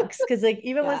sucks because like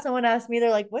even when Yeah. someone asks me, they're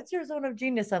like, "What's your zone of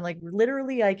genius?" I'm like,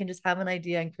 literally, I can just have an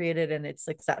idea and create it, and it's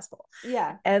successful.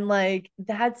 Yeah. And like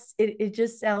that's it. It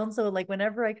just sounds so like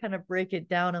whenever I kind of break it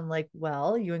down, I'm like,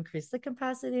 well, you increase the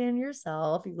capacity in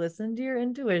yourself, you listen to your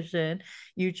intuition,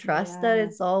 you trust that Yeah.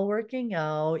 it's all working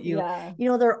out. Yeah.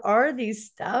 There are these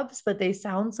steps, but they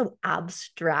sound so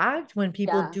abstract when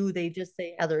people Yeah. do, they just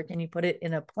say, Heather, can you put it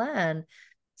in a plan?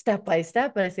 Step by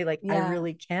step. And I say, like, I Yeah.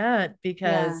 really can't Yeah.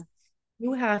 because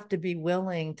you have to be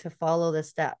willing to follow the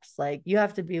steps. Like you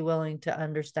have to be willing to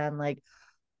understand, like,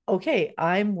 okay,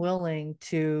 I'm willing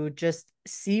to just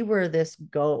see where this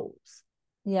goes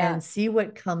Yeah. and see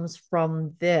what comes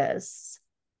from this.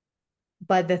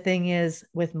 But the thing is,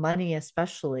 with money,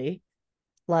 especially,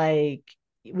 like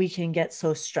we can get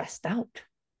so stressed out.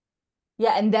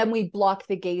 Yeah, and then we block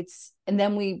the gates and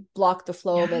then we block the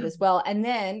flow of it Yeah. as well. And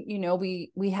then,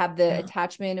 we have the Yeah.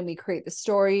 attachment and we create the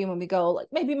story, and when we go like,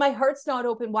 maybe my heart's not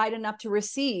open wide enough to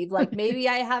receive, like maybe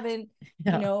I haven't,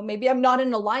 Yeah. maybe I'm not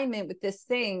in alignment with this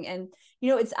thing. And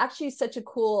it's actually such a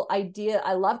cool idea.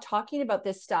 I love talking about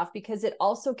this stuff because it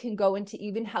also can go into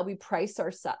even how we price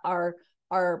our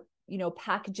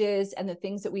packages and the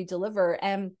things that we deliver.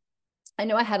 And I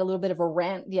know I had a little bit of a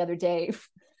rant the other day.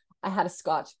 I had a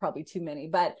scotch, probably too many,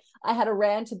 but I had a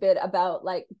rant a bit about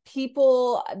like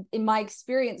people in my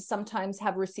experience sometimes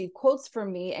have received quotes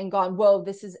from me and gone, whoa,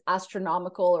 this is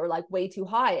astronomical or like way too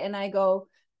high. And I go,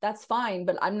 that's fine,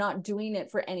 but I'm not doing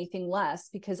it for anything less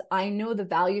because I know the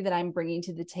value that I'm bringing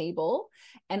to the table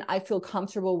and I feel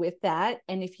comfortable with that.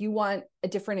 And if you want a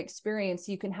different experience,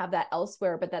 you can have that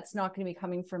elsewhere, but that's not going to be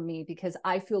coming from me because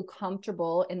I feel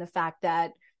comfortable in the fact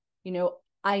that, you know,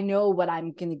 I know what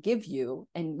I'm going to give you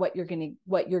and what you're going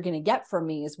to get from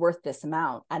me is worth this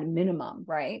amount at a minimum,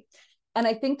 right? And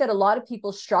I think that a lot of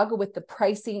people struggle with the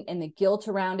pricing and the guilt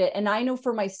around it. And I know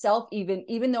for myself,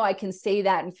 even though I can say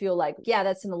that and feel like, yeah,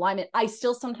 that's in alignment, I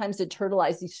still sometimes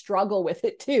internalize, you struggle with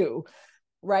it too,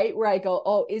 right? Where I go,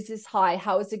 oh, is this high?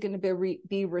 How is it going to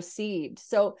be received?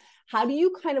 So how do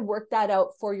you kind of work that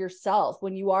out for yourself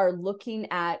when you are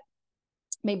looking at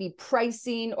maybe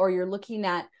pricing or you're looking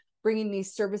at bringing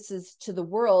these services to the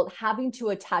world, having to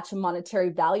attach a monetary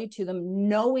value to them,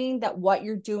 knowing that what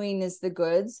you're doing is the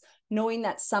goods, knowing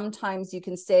that sometimes you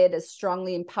can say it as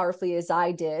strongly and powerfully as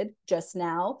I did just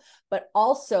now, but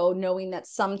also knowing that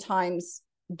sometimes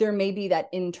there may be that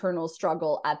internal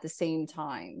struggle at the same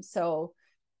time. So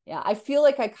yeah, I feel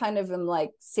like I kind of am like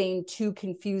saying two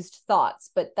confused thoughts,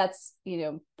 but that's,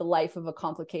 the life of a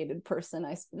complicated person.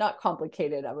 Not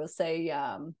complicated, I will say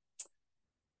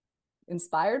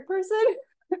inspired person.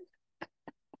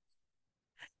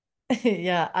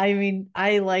 Yeah, I mean,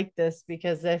 I like this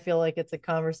because I feel like it's a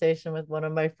conversation with one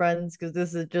of my friends because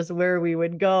this is just where we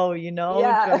would go, from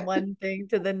Yeah. one thing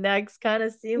to the next, kind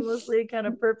of seamlessly, kind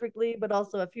of perfectly, but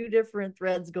also a few different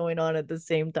threads going on at the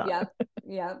same time. Yeah.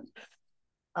 Yeah.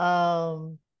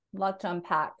 Um, Lot to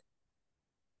unpack.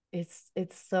 it's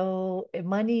so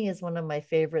money is one of my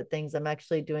favorite things. I'm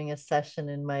actually doing a session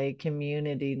in my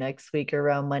community next week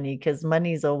around money because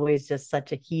money's always just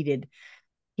such a heated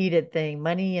thing.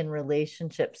 Money and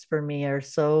relationships for me are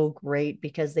so great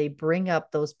because they bring up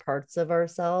those parts of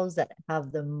ourselves that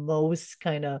have the most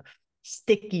kind of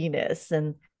stickiness,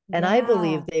 and I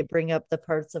believe Yeah. they bring up the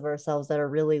parts of ourselves that are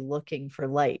really looking for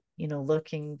light,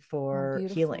 looking Oh, for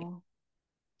healing. beautiful.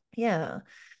 Yeah,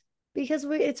 because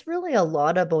it's really a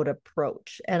lot about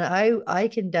approach, and I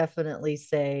can definitely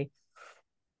say,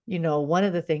 one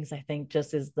of the things I think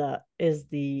just is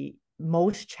the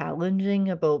most challenging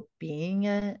about being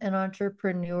an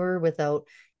entrepreneur without,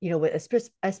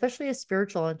 especially a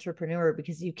spiritual entrepreneur,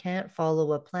 because you can't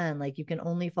follow a plan. Like you can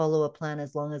only follow a plan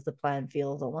as long as the plan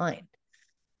feels aligned.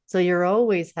 So you're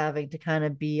always having to kind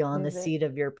of be on the Pivot. seat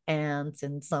of your pants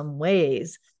in some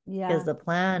ways because Yeah. the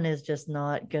plan is just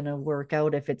not going to work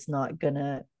out if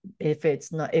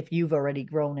you've already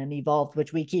grown and evolved,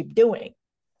 which we keep doing.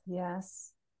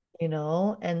 Yes.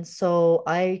 And so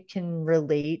I can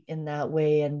relate in that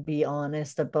way and be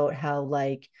honest about how,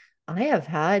 like, I have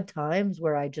had times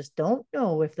where I just don't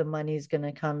know if the money's going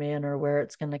to come in or where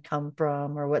it's going to come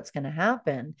from or what's going to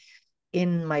happen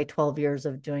in my 12 years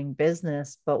of doing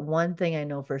business. But one thing I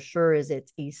know for sure is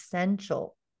it's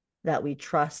essential that we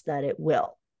trust that it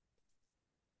will.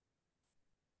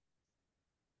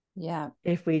 Yeah.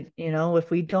 If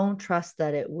we don't trust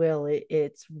that it will,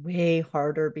 it's way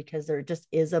harder because there just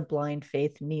is a blind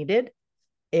faith needed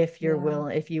Yeah. if you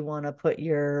want to put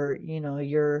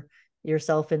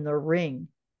yourself in the ring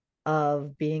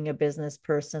of being a business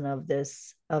person of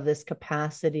this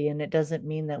capacity. And it doesn't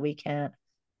mean that we can't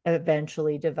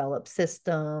eventually develop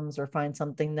systems or find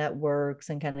something that works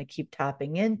and kind of keep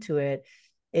tapping into it.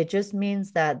 It just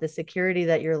means that the security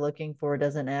that you're looking for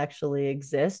doesn't actually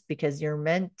exist, because you're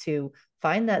meant to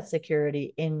find that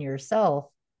security in yourself,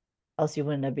 else you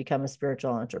wouldn't have become a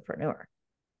spiritual entrepreneur.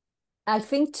 I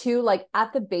think too, like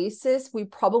at the basis, we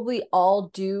probably all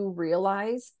do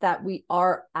realize that we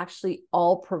are actually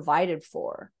all provided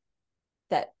for,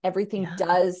 that everything Yeah.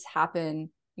 does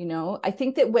happen. I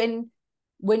think that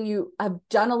when you have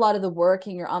done a lot of the work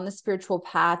and you're on the spiritual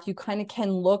path, you kind of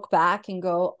can look back and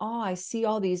go, oh, I see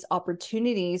all these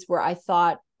opportunities where I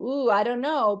thought, ooh, I don't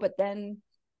know, but then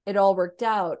it all worked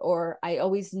out. Or I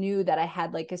always knew that I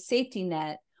had like a safety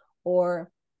net, or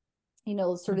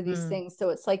sort of these Mm-hmm. things. So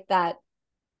it's like that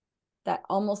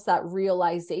almost that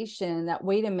realization that,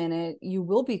 wait a minute, you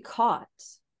will be caught.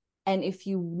 And if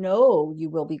you know you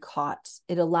will be caught,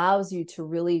 it allows you to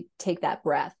really take that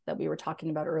breath that we were talking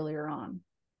about earlier on.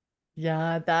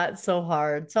 Yeah, that's so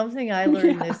hard. Something I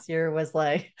learned Yeah. this year was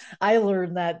like, I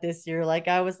learned that this year. Like,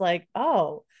 I was like,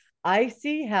 oh, I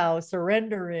see how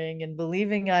surrendering and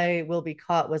believing I will be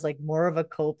caught was like more of a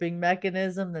coping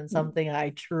mechanism than something I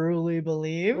truly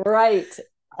believed. Right.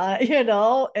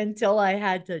 Until I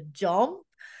had to jump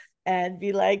and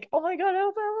be like, oh my God,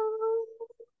 help,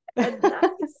 help. And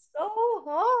that is so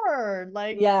hard.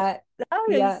 Like, Yeah. that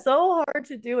Yeah. is so hard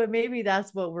to do. And maybe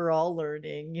that's what we're all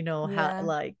learning, how, Yeah.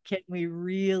 like, can we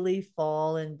really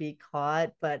fall and be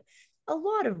caught? But a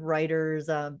lot of writers,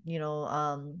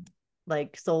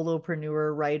 like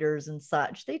solopreneur writers and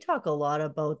such, they talk a lot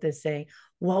about this, saying,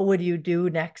 what would you do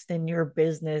next in your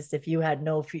business if you had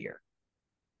no fear?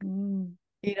 Mm.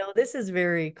 This is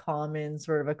very common,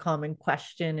 sort of a common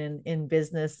question in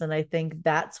business. And I think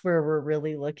that's where we're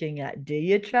really looking at, do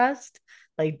you trust?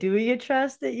 Like, do you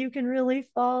trust that you can really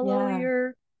follow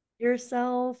Yeah.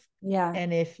 yourself? Yeah.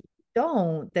 And if you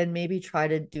don't, then maybe try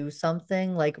to do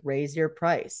something like raise your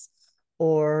price,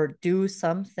 or do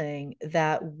something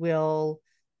that will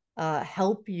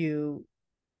help you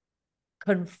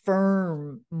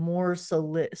confirm more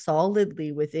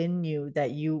solidly within you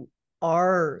that you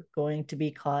are going to be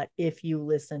caught if you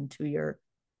listen to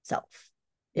yourself,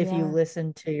 if you Yeah.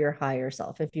 listen to your higher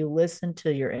self, if you listen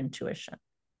to your intuition.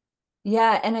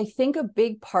 Yeah. And I think a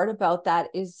big part about that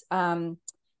is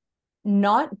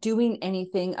not doing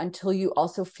anything until you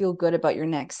also feel good about your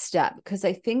next step. Because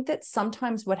I think that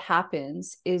sometimes what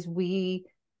happens is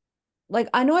like,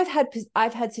 I know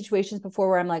I've had situations before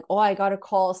where I'm like, oh, I got to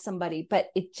call somebody, but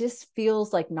it just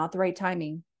feels like not the right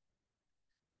timing.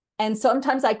 And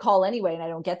sometimes I call anyway and I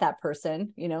don't get that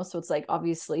person, so it's like,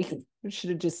 obviously I should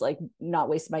have just like not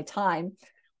wasted my time.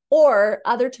 Or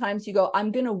other times you go,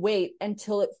 I'm going to wait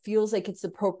until it feels like it's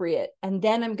appropriate, and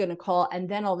then I'm going to call, and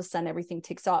then all of a sudden everything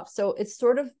ticks off. So it's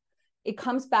sort of, it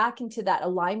comes back into that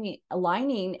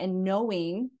aligning and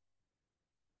knowing,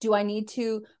 do I need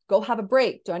to go have a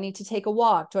break? Do I need to take a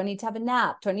walk? Do I need to have a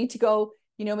nap? Do I need to go,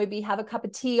 maybe have a cup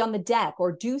of tea on the deck,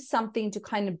 or do something to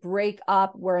kind of break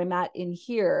up where I'm at in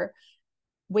here?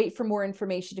 Wait for more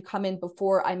information to come in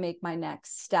before I make my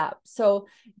next step. So,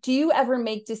 do you ever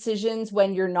make decisions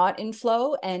when you're not in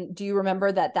flow? And do you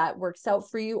remember that works out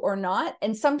for you or not?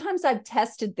 And sometimes I've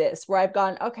tested this where I've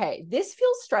gone, okay, this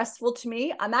feels stressful to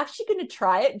me. I'm actually going to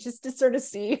try it just to sort of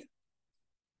see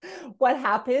what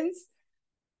happens.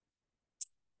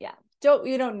 Yeah.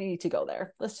 You don't need to go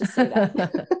there. Let's just say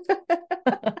that.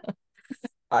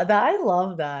 I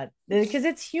love that, because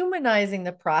it's humanizing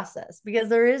the process, because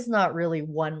there is not really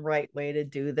one right way to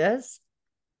do this.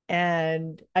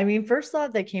 And I mean, first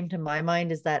thought that came to my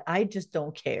mind is that I just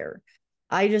don't care.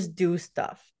 I just do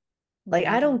stuff. Like,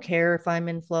 I Yeah. don't care if I'm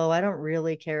in flow. I don't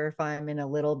really care if I'm in a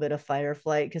little bit of fight or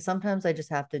flight, because sometimes I just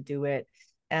have to do it.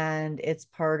 And it's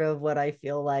part of what I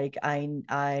feel like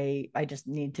I just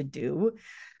need to do.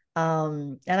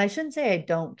 And I shouldn't say I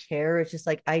don't care. It's just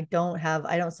like, I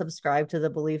don't subscribe to the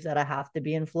belief that I have to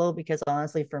be in flow, because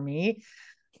honestly, for me,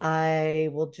 I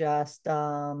will just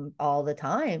all the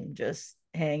time just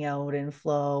hang out in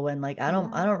flow. And like, I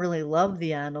Yeah. don't really love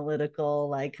the analytical,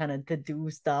 like, kind of to do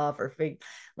stuff or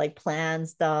like plan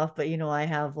stuff, but I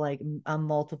have like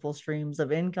multiple streams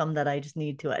of income that I just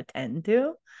need to attend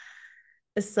to.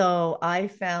 So I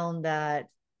found that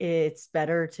it's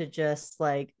better to just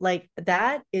like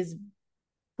that is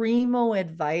primo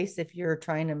advice if you're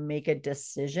trying to make a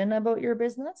decision about your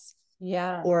business,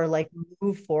 Yeah. or like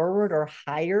move forward or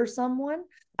hire someone.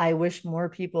 I wish more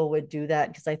people would do that,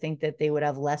 because I think that they would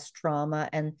have less trauma.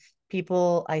 And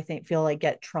people, I think, feel like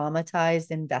get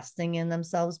traumatized investing in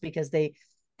themselves, because they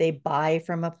buy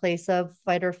from a place of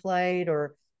fight or flight,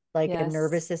 or like a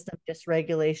nervous Yes. system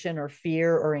dysregulation or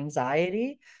fear or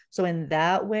anxiety. So in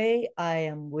that way, I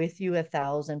am with you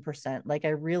 1,000%. Like I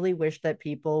really wish that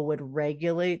people would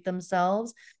regulate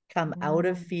themselves, come out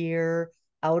of Yeah. fear,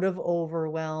 out of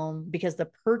overwhelm, because the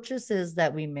purchases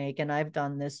that we make, and I've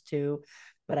done this too,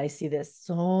 but I see this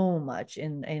so much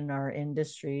in our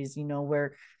industries,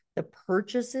 where the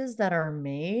purchases that are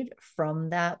made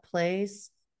from that place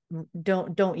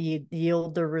don't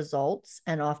yield the results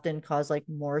and often cause like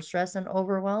more stress and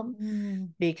overwhelm Mm.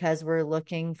 because we're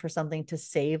looking for something to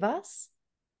save us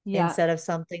Yeah. instead of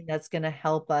something that's going to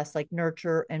help us like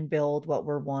nurture and build what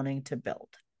we're wanting to build.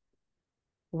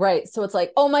 Right. So it's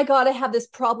like, oh my God, I have this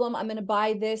problem. I'm going to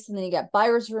buy this. And then you get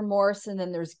buyer's remorse. And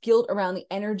then there's guilt around the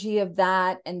energy of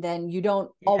that. And then you don't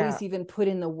Yeah. always even put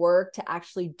in the work to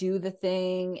actually do the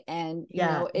thing. And,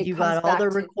 Yeah. it You comes got all the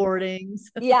back to, recordings.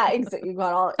 yeah, exactly. You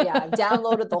got all, yeah, I've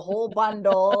downloaded the whole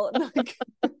bundle.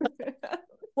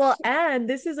 Well, and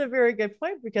this is a very good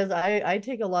point because I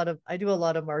do a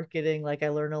lot of marketing, like I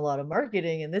learn a lot of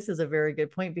marketing, and this is a very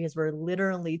good point because we're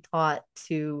literally taught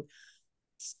to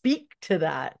speak to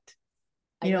that.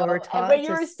 I We're know. And when taught you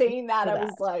to were speak saying that, to I that.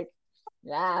 was like,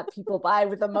 yeah, people buy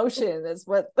with emotion is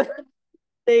what.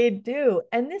 They do.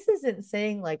 And this isn't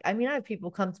saying like, I mean, I have people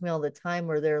come to me all the time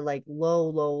where they're like low,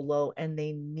 low, low, and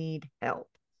they need help,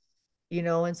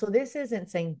 and so this isn't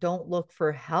saying don't look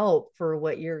for help for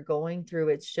what you're going through.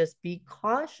 It's just be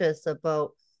cautious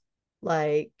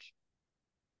like,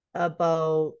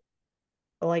 about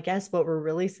oh, I guess what we're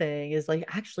really saying is like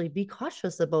actually be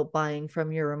cautious about buying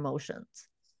from your emotions.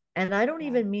 And I don't Yeah.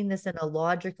 even mean this in a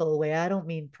logical way. I don't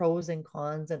mean pros and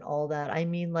cons and all that. I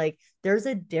mean like there's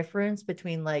a difference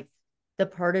between like the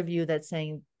part of you that's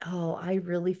saying, "Oh, I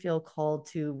really feel called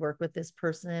to work with this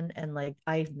person and like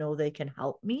I know they can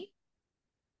help me."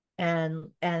 And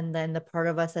then the part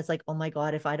of us that's like, oh my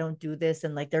God, if I don't do this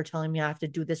and like they're telling me I have to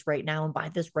do this right now and buy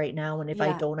this right now, and if I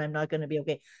Yeah. don't, I'm not going to be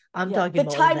okay. I'm Yeah. talking The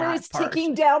about timer that is part.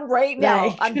 ticking down right now.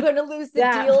 Like I'm going to lose the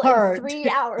that deal in part. 3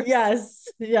 hours. Yes,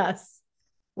 yes.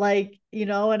 Like,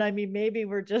 and I mean, maybe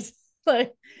we're just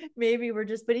like,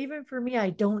 but even for me,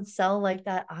 I don't sell like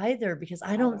that either because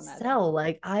I I don't don't either. sell.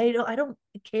 Like, I don't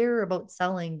care about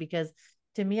selling because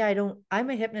to me, I'm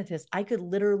a hypnotist. I could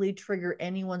literally trigger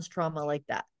anyone's trauma like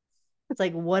that. It's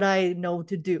like what I know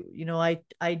to do.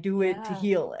 I do it to Yeah.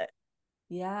 heal it.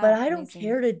 But Yeah. I don't Amazing.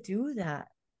 care to do that.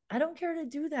 I don't care to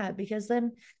do that because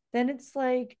then it's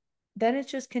like then it's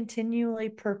just continually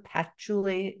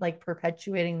perpetuating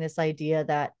this idea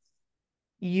that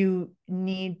you're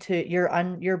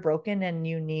broken and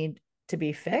you need to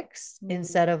be fixed Mm.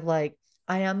 instead of like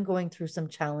I am going through some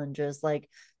challenges. Like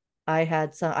I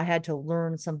had to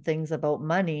learn some things about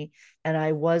money and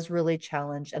I was really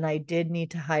challenged and I did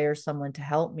need to hire someone to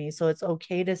help me. So it's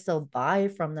okay to still buy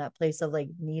from that place of like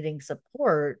needing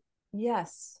support,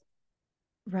 Yes.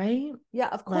 right? Yeah,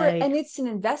 of course. And Like, it's an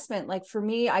investment. Like for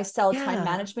me, I sell time yeah,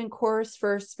 management course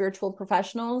for spiritual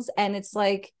professionals. And it's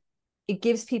like it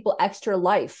gives people extra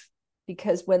life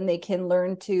because when they can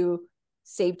learn to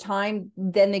save time,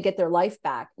 then they get their life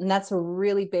back. And that's a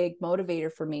really big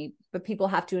motivator for me. But people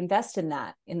have to invest in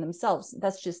that in themselves.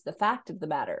 That's just the fact of the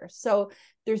matter. So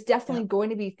there's yeah. definitely going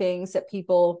to be things that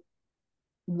people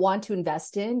want to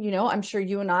invest in. I'm sure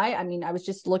you and I mean, I was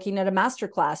just looking at a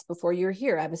masterclass before you're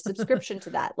here. I have a subscription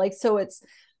to that. Like, so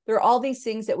there are all these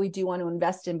things that we do want to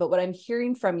invest in. But what I'm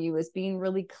hearing from you is being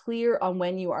really clear on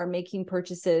when you are making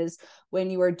purchases,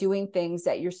 when you are doing things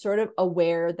that you're sort of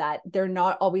aware that they're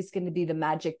not always going to be the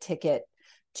magic ticket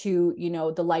to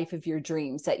the life of your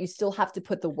dreams, that you still have to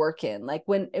put the work in. Like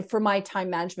for my time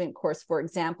management course, for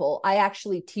example, I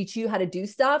actually teach you how to do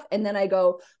stuff and then I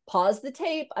go pause the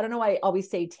tape. I don't know why I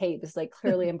always say tape. It's like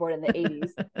clearly I'm born in the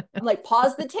 80s. I'm like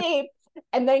pause the tape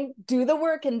and then do the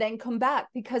work and then come back,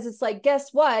 because it's like,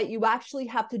 guess what, you actually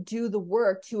have to do the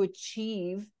work to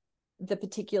achieve the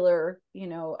particular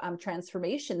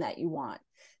transformation that you want.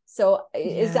 So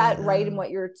is that right in Yeah. what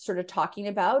you're sort of talking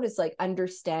about, is like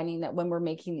understanding that when we're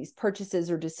making these purchases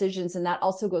or decisions, and that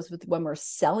also goes with when we're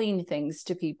selling things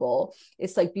to people,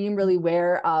 it's like being really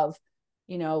aware of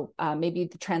maybe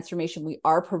the transformation we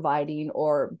are providing,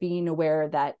 or being aware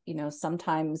that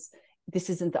sometimes this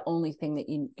isn't the only thing that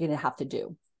you're going to have to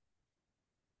do.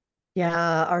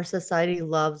 Yeah, our society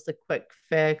loves the quick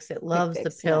fix. It Quick loves the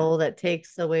fix. Yeah. pill that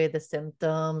takes away the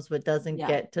symptoms but doesn't Yeah.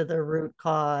 get to the root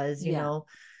cause, Yeah.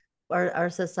 Our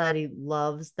society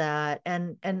loves that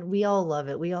and we all love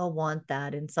it. We all want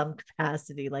that in some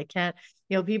capacity. Like can't,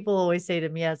 people always say to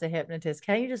me as a hypnotist,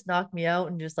 can't you just knock me out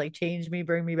and just like change me,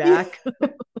 bring me back?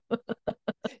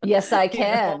 Yes, I You know?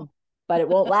 can, but it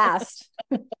won't last.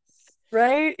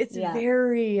 right? It's Yeah.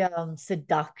 very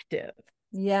seductive.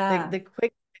 Yeah. The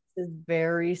quick fix is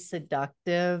very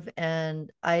seductive.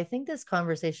 And I think this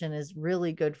conversation is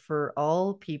really good for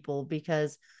all people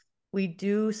because we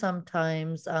do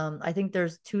sometimes, I think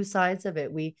there's two sides of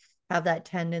it. We have that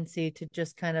tendency to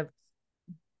just kind of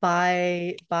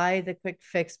buy the quick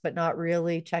fix, but not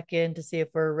really check in to see if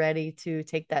we're ready to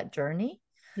take that journey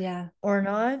Yeah. or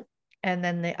not. And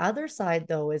then the other side,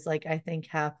 though, is like I think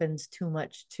happens too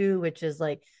much too, which is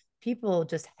like people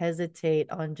just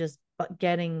hesitate on just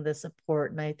getting the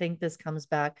support. And I think this comes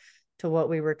back to what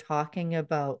we were talking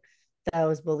about,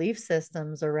 those belief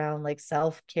systems around like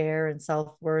self-care and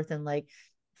self-worth and like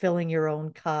filling your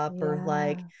own cup or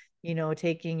like, Yeah.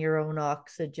 taking your own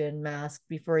oxygen mask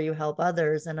before you help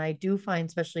others. And I do find,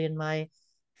 especially in my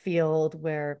field,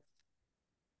 where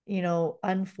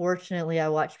unfortunately, I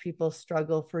watch people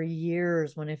struggle for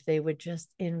years when if they would just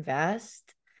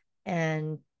invest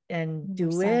and do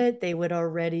 100%. it, they would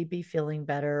already be feeling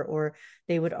better, or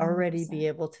they would already be 100%.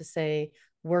 able to say,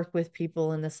 work with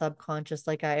people in the subconscious.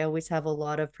 Like I always have a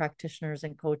lot of practitioners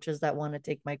and coaches that want to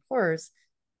take my course,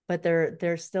 but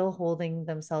they're still holding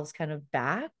themselves kind of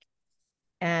back.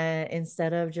 And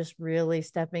instead of just really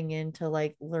stepping into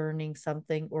like learning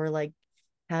something or like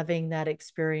having that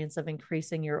experience of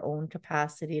increasing your own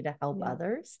capacity to help Yeah.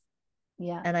 others.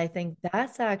 Yeah. And I think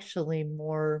that's actually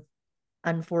more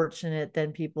unfortunate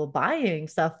than people buying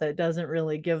stuff that doesn't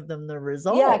really give them the Yeah,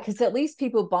 result. because at least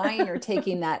people buying or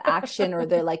taking that action or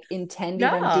they're like intending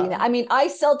on doing that. Yeah. I mean, I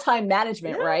sell time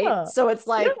management, right? Yeah. So it's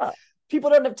like Yeah. people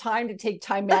don't have time to take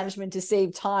time management to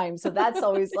save time. So that's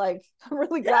always like, I'm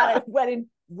really glad I Yeah.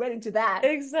 went into that.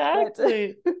 But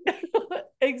Exactly.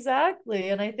 Exactly.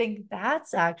 And I think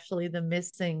that's actually the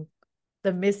missing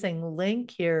link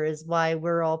here is why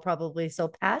we're all probably so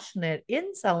passionate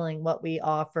in selling what we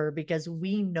offer, because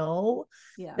we know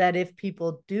yeah. that if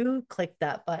people do click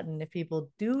that button, if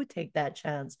people do take that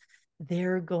chance,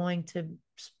 they're going to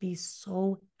be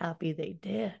so happy they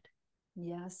did.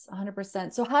 Yes,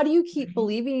 100%. So how do you keep Right.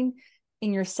 believing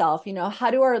in yourself?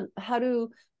 How do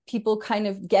people kind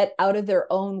of get out of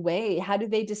their own way? How do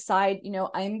they decide,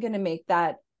 I'm going to make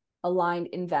that aligned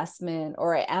investment,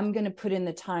 or I am going to put in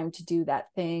the time to do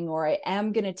that thing, or I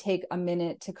am going to take a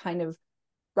minute to kind of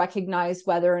recognize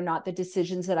whether or not the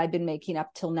decisions that I've been making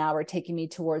up till now are taking me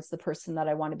towards the person that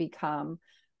I want to become?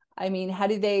 I mean, how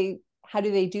do they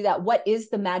do that? What is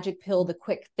the magic pill, the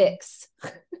quick fix?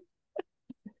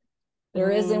 There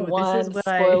isn't Ooh, this is one. what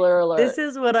I Spoiler this alert.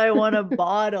 is what I want to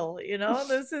bottle,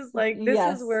 this is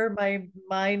Yes. where my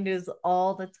mind is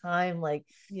all the time. Like,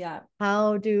 Yeah.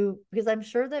 because I'm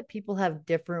sure that people have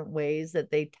different ways that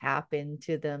they tap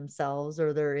into themselves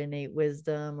or their innate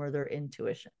wisdom or their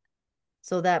intuition.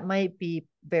 So that might be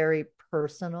very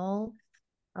personal.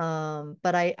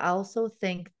 But I also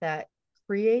think that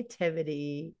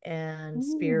creativity and Mm,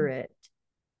 spirit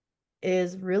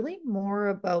is really more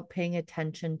about paying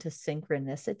attention to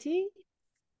synchronicity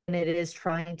than it is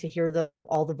trying to hear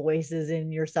all the voices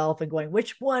in yourself and going,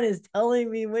 which one is telling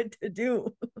me what to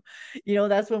do?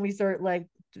 That's when we start like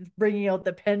bringing out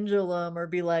the pendulum, or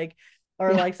be like,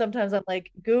 or yeah. like sometimes I'm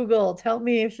like, Google, tell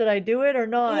me, should I do it or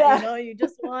not? Yeah. You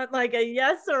just want like a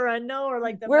yes or a no, or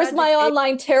like the Where's magic my eight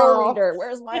online tarot ball. reader?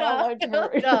 Where's my Yeah, online tarot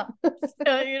reader?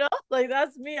 yeah. Yeah, like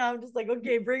that's me. I'm just like,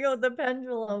 okay, bring out the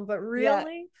pendulum. But Yeah.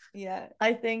 really, Yeah.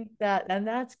 I think that, and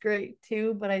that's great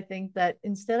too. But I think that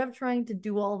instead of trying to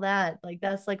do all that, like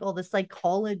that's like all the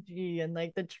psychology and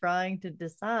like the trying to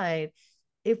decide,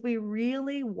 if we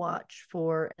really watch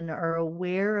for and are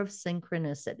aware of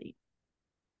synchronicity,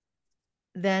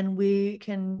 then we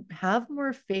can have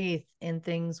more faith in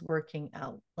things working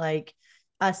out. Like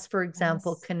us, for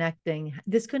example, Yes. connecting.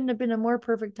 This couldn't have been a more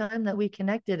perfect time that we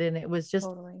connected. And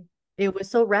Totally. it was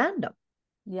so random.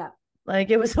 Yeah. Like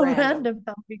it was so Random. random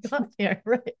how we got here.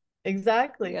 Right.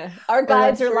 Exactly. Yeah. Our But I'm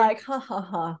guides are sure, like, ha ha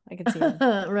ha. I can see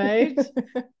them. right?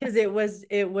 Because it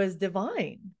was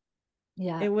divine.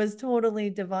 Yeah. It was totally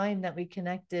divine that we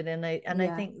connected. And I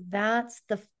Yeah. think that's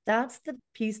the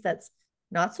piece that's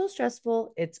not so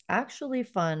stressful. It's actually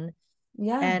fun,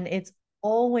 Yeah. and it's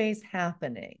always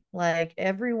happening. Like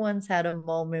everyone's had a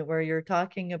moment where you're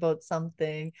talking about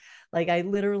something. Like I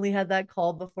literally had that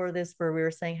call before this where we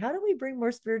were saying, how do we bring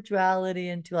more spirituality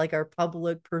into like our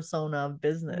public persona of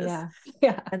business? Yeah.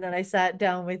 Yeah. And then I sat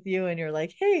down with you and you're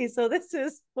like, hey, so this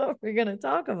is what we're going to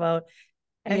talk about.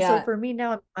 And so Yeah. for me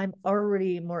now, I'm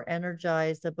already more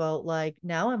energized about like,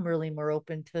 now I'm really more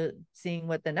open to seeing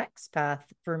what the next path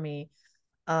for me,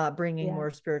 bringing Yeah.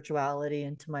 more spirituality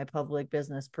into my public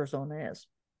business persona is.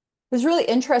 was really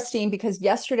interesting because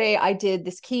yesterday I did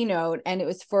this keynote and it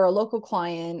was for a local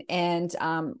client. And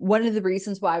one of the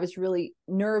reasons why I was really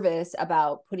nervous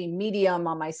about putting Medium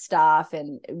on my stuff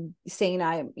and saying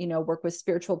I, work with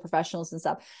spiritual professionals and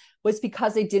stuff was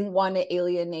because I didn't want to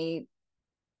alienate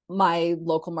my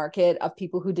local market of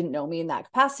people who didn't know me in that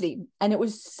capacity. And it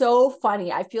was so funny.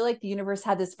 I feel like the universe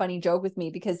had this funny joke with me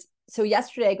because so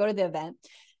yesterday I go to the event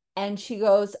and she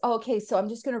goes, oh, okay, so I'm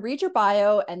just going to read your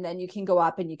bio and then you can go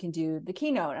up and you can do the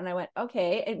keynote. And I went,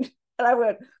 okay. And I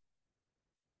went,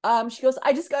 she goes,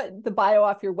 I just got the bio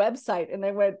off your website. And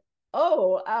I went,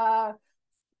 oh, I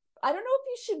don't know if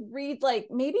you should read, like,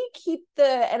 maybe keep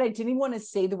and I didn't even want to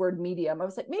say the word medium. I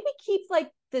was like, maybe keep like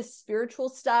the spiritual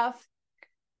stuff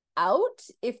out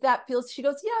if that feels. She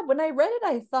goes, yeah, when I read it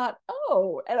I thought,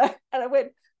 oh, and I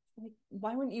went,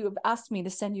 why wouldn't you have asked me to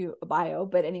send you a bio?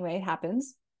 But anyway, it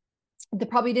happens. They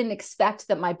probably didn't expect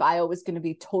that my bio was going to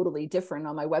be totally different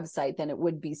on my website than it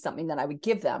would be something that I would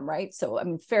give them, right? So I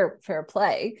mean, fair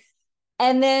play.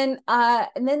 And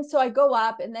then so I go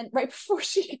up, and then right before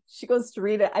she goes to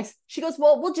read it, she goes,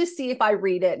 well, we'll just see if I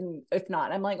read it, and if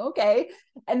not, I'm like, okay.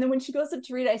 And then when she goes up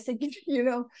to read it, I said,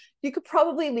 you could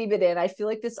probably leave it in. I feel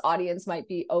like this audience might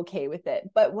be okay with it.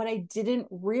 But what I didn't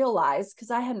realize, because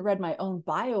I hadn't read my own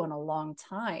bio in a long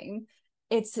time,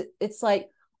 it's like,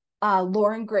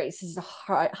 Lauren Grace is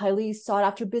a highly sought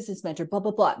after business mentor, blah,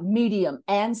 blah, blah, medium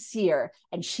and seer.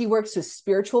 And she works with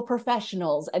spiritual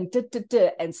professionals and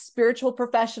spiritual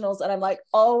professionals. And I'm like,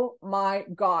 oh my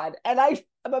God. And I'm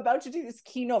about to do this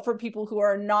keynote for people who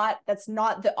are that's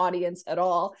not the audience at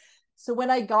all. So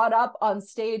when I got up on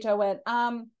stage, I went,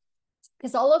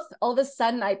 because all of a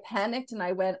sudden I panicked and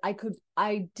I went,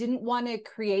 I didn't want to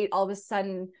create all of a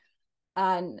sudden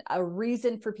a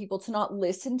reason for people to not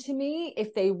listen to me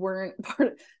if they weren't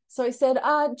part of. So I said,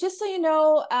 just so you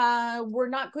know, we're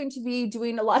not going to be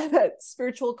doing a lot of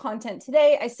spiritual content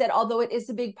today. I said, although it is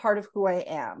a big part of who I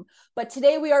am, but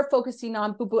today we are focusing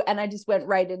on boo boo. And I just went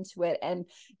right into it. And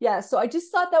yeah, so I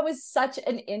just thought that was such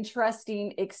an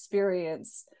interesting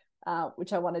experience,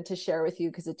 which I wanted to share with you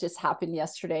because it just happened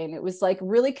yesterday and it was like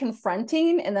really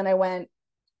confronting. And then I went,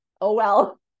 oh,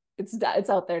 well, it's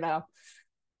out there now.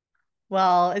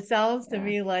 Well, it sounds to Yeah.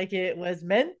 me like it was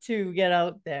meant to get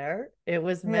out there. It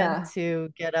was meant Yeah. to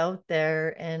get out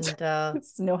there. And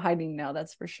It's no hiding now,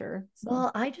 that's for sure. So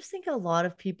well, I just think a lot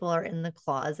of people are in the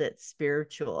closet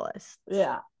spiritualists.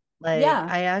 yeah. Like Yeah.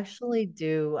 I actually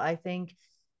do. I think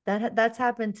that's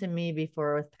happened to me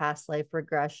before with past life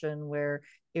regression where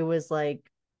it was like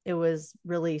it was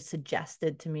really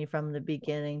suggested to me from the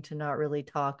beginning to not really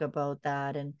talk about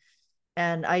that.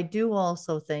 And I do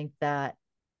also think that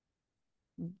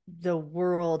the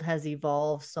world has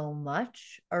evolved so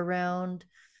much around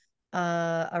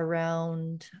I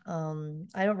don't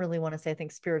really want to say I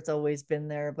think spirit's always been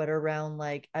there, but around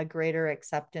like a greater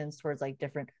acceptance towards like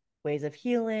different ways of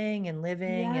healing and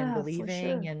living and Yeah, for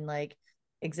believing sure. and like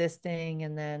existing,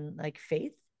 and then like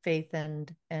faith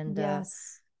and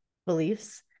Yes.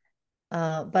 beliefs.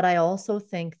 But I also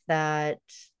think that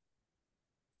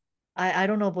I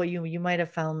don't know about you might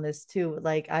have found this too,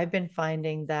 like I've been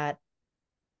finding that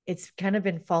it's kind of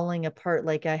been falling apart.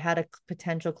 Like I had a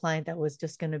potential client that was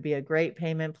just going to be a great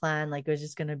payment plan. Like it was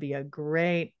just going to be a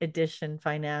great addition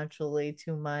financially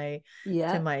to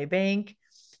Yeah. my bank.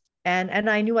 And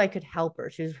I knew I could help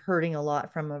her. She was hurting a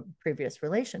lot from a previous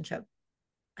relationship.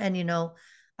 And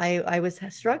I was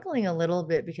struggling a little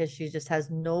bit because she just has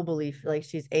no belief, like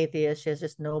she's atheist, she has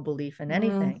just no belief in Mm.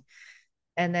 anything.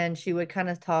 And then she would kind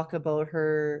of talk about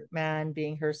her man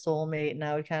being her soulmate, and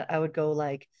I would go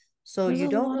like, so There's you a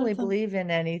don't lot really of them. believe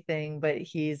in anything, but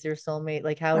he's your soulmate.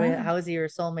 Like Right. how is he your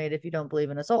soulmate if you don't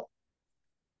believe in a soul?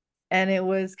 And it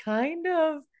was kind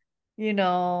of,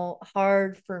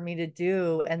 hard for me to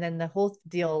do. And then the whole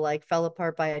deal like fell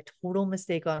apart by a total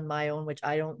mistake on my own, which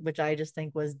I just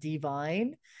think was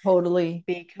divine, Totally.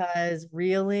 because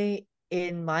really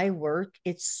in my work,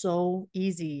 it's so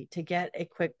easy to get a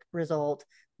quick result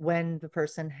when the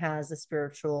person has a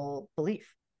spiritual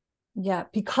belief. Yeah,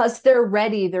 because they're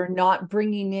ready. They're not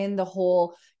bringing in the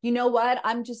whole, you know what?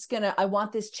 I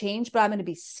want this change, but I'm going to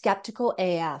be skeptical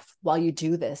AF while you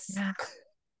do this. Yeah.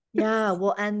 Yeah.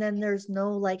 Well, and then there's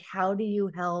no like, how do you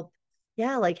help?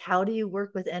 Yeah. Like, how do you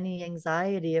work with any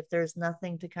anxiety if there's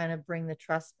nothing to kind of bring the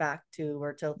trust back to,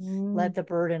 or to Mm. let the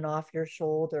burden off your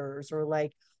shoulders, or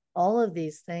like all of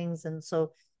these things? And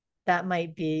so that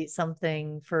might be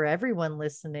something for everyone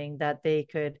listening that they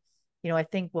could, I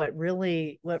think what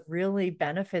really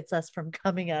benefits us from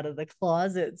coming out of the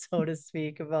closet, so to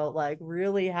speak, about like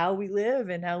really how we live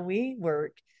and how we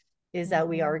work, is that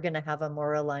we Mhm. are going to have a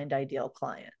more aligned ideal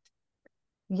client.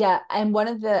 Yeah. And one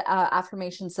of the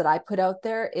affirmations that I put out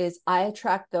there is I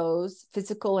attract those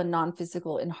physical and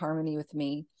non-physical in harmony with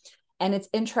me. And it's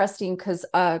interesting because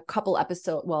a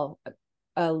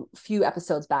few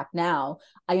episodes back now,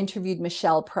 I interviewed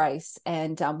Michelle Price,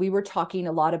 and we were talking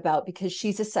a lot about, because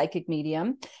she's a psychic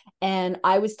medium. And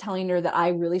I was telling her that I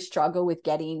really struggle with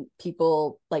getting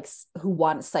people like who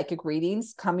want psychic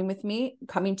readings coming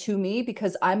to me,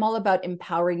 because I'm all about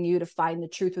empowering you to find the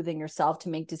truth within yourself, to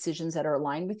make decisions that are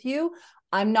aligned with you.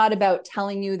 I'm not about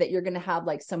telling you that you're going to have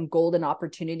like some golden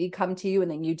opportunity come to you and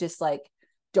then you just like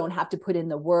don't have to put in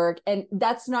the work. And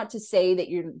that's not to say that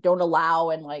you don't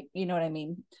allow, and like, you know what I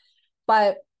mean?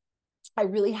 But I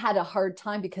really had a hard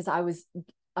time because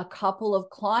a couple of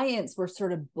clients were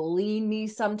sort of bullying me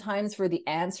sometimes for the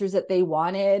answers that they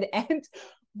wanted. And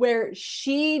where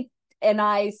she and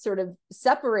I sort of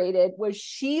separated was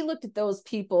she looked at those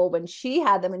people when she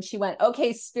had them and she went,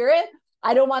 okay, spirit,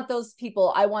 I don't want those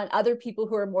people. I want other people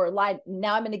who are more aligned.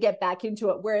 Now I'm going to get back into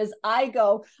it. Whereas I'm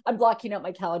blocking out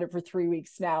my calendar for 3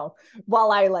 weeks now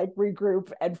while I like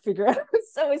regroup and figure out.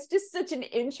 So it's just such an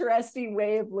interesting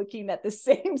way of looking at the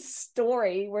same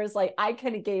story. Whereas like I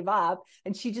kind of gave up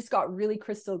and she just got really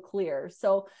crystal clear.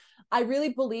 So I really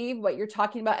believe what you're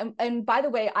talking about. And by the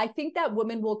way, I think that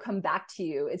woman will come back to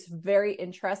you. It's very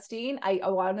interesting. I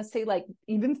want to say like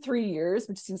even 3 years,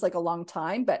 which seems like a long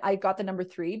time, but I got the number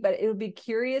 3, but it'll be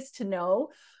curious to know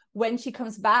when she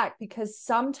comes back, because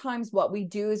sometimes what we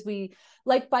do is we,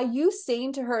 like by you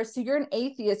saying to her, so you're an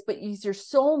atheist, but he's your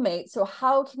soulmate. So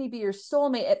how can he be your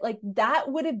soulmate? Like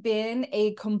that would have been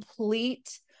a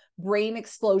complete brain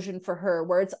explosion for her,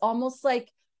 where it's almost like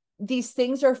these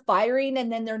things are firing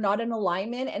and then they're not in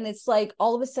alignment. And it's like,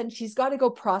 all of a sudden she's got to go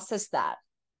process that.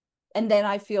 And then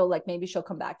I feel like maybe she'll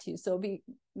come back to you. So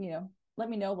let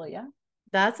me know, will you?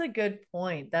 That's a good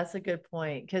point. That's a good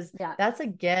point. Because Yeah. that's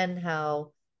again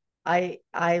how I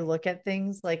look at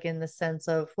things, like in the sense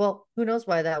of, well, who knows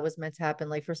why that was meant to happen.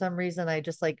 Like for some reason I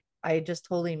just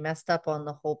totally messed up on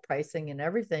the whole pricing and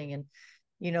everything. And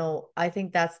I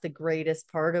think that's the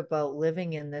greatest part about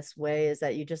living in this way, is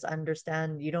that you just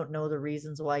understand you don't know the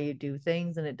reasons why you do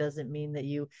things, and it doesn't mean that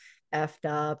you effed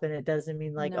up, and it doesn't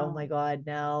mean like, oh my No. God,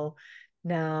 now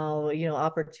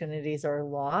opportunities are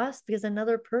lost, because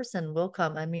another person will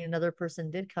come. I mean, another person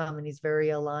did come, and he's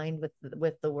very aligned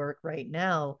with the work right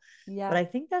now. But Yeah. I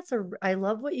think I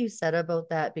love what you said about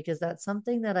that, because that's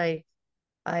something that I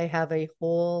have a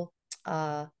whole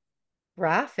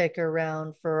graphic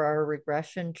around for our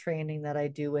regression training that I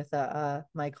do with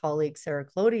my colleague Sarah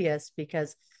Clodius,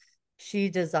 because she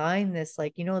designed this,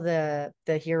 like, the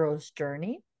hero's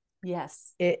journey.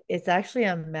 Yes. It's actually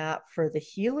a map for the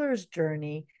healer's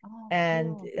journey. Oh,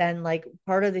 and cool. and like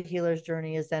part of the healer's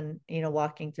journey is then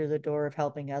walking through the door of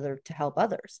help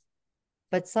others.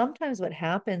 But sometimes what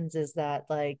happens is that,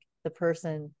 like, the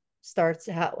person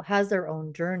has their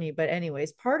own journey. But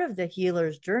anyways, part of the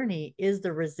healer's journey is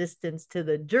the resistance to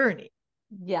the journey.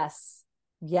 Yes.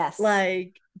 Yes.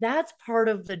 Like, that's part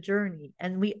of the journey,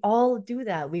 and we all do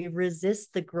that. We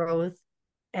resist the growth,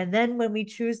 and then when we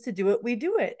choose to do it, we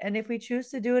do it. And if we choose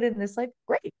to do it in this life,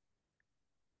 great.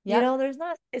 Yep.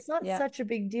 It's not Yep. such a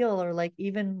big deal. Or like,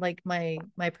 even like my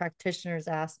practitioners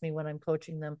ask me when I'm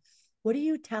coaching them, what do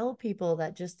you tell people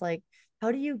that just like,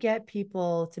 how do you get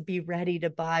people to be ready to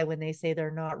buy when they say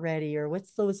they're not ready? Or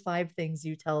what's those 5 things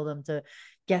you tell them to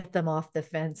get them off the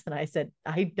fence? And I said,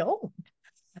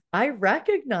 I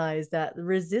recognize that the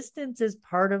resistance is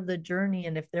part of the journey.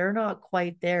 And if they're not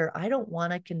quite there, I don't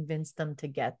want to convince them to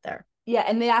get there. Yeah.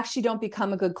 And they actually don't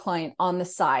become a good client on the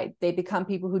side. They become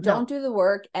people who don't No. do the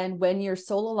work. And when you're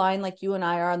soul aligned, like you and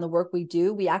I are on the work we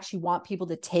do, we actually want people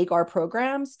to take our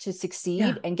programs to Yeah.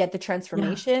 succeed and get the Yeah.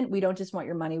 transformation. We don't just want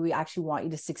your money. We actually want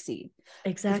you to succeed.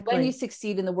 Because when you Exactly.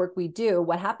 succeed in the work we do,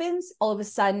 what happens? All of a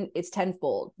sudden, it's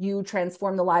tenfold. You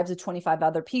transform the lives of 25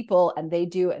 other people, and they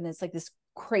do. And it's like this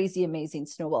crazy, amazing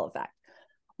snowball effect.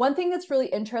 One thing that's really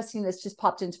interesting that's just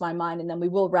popped into my mind, and then we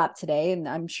will wrap today. And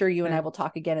I'm sure you and I Okay. will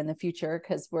talk again in the future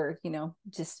because we're,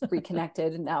 just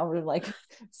reconnected and now we're like,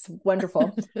 it's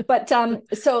wonderful. But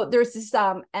so there's this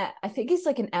I think he's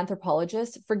like an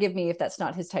anthropologist. Forgive me if that's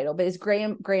not his title, but is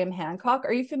Graham Hancock.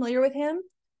 Are you familiar with him?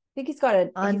 I think he's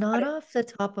got Not it. off the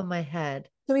top of my head.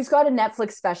 So he's got a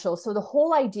Netflix special. So the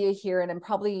whole idea here, and I'm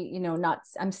probably, not,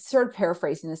 I'm sort of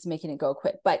paraphrasing this, making it go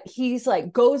quick, but he's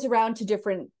like goes around to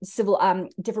different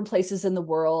places in the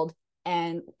world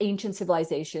and ancient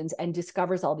civilizations and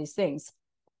discovers all these things.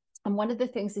 And one of the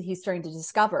things that he's starting to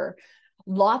discover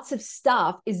lots of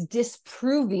stuff is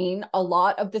disproving a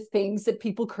lot of the things that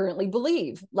people currently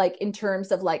believe, like in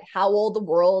terms of like how old the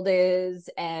world is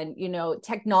and, you know,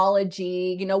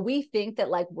 technology. You know, we think that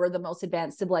like we're the most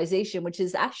advanced civilization, which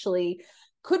is actually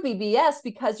could be BS,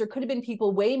 because there could have been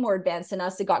people way more advanced than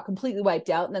us that got completely wiped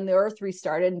out and then the earth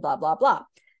restarted and blah, blah, blah.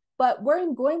 But where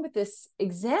I'm going with this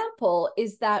example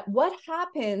is that what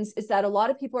happens is that a lot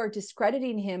of people are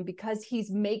discrediting him because he's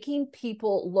making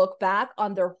people look back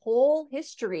on their whole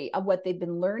history of what they've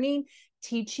been learning,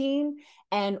 teaching,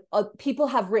 and people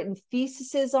have written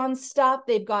theses on stuff.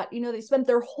 They've got, you know, they spent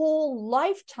their whole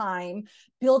lifetime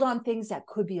built on things that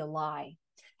could be a lie.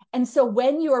 And so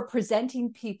when you are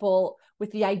presenting people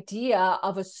with the idea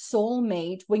of a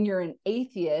soulmate, when you're an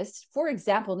atheist, for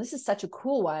example, and this is such a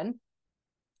cool one,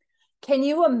 can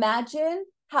you imagine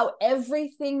how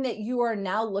everything that you are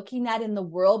now looking at in the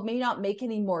world may not make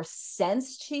any more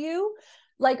sense to you?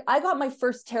 Like, I got my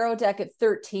first tarot deck at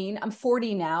 13. I'm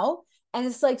 40 now. And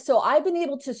it's like, so I've been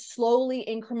able to slowly,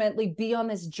 incrementally be on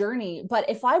this journey. But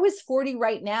if I was 40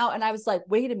 right now and I was like,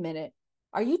 wait a minute,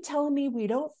 are you telling me we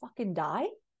don't fucking die?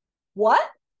 What?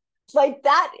 Like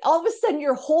that, all of a sudden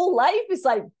your whole life is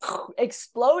like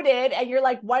exploded and you're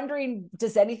like wondering,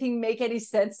 does anything make any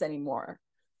sense anymore?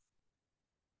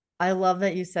 I love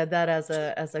that you said that as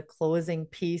a closing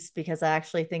piece, because I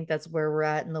actually think that's where we're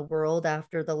at in the world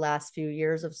after the last few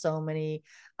years of so many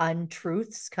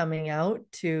untruths coming out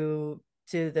to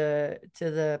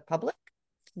the public.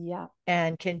 Yeah.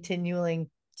 And continually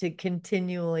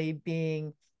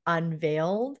being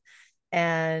unveiled.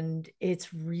 And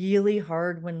it's really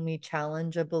hard when we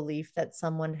challenge a belief that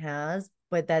someone has,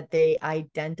 but that they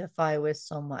identify with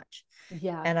so much.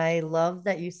 Yeah. And I love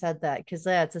that you said that, because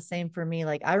yeah, it's the same for me.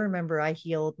 Like, I remember I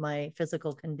healed my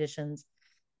physical conditions.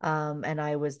 And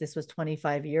this was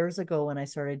 25 years ago when I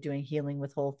started doing healing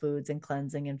with whole foods and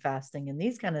cleansing and fasting and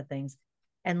these kind of things.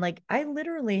 And like, I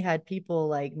literally had people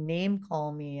like name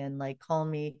call me and like call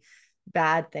me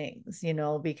bad things, you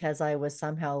know, because I was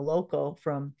somehow loco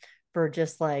for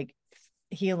just like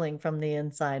healing from the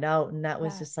inside out. And that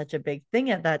was just such a big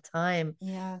thing at that time.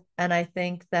 Yeah. And I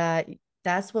think that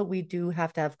that's what we do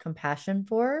have to have compassion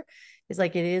for, is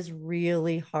like, it is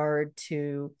really hard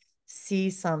to see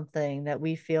something that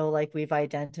we feel like we've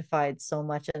identified so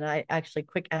much. And I actually,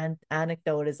 quick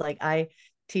anecdote is like, I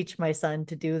teach my son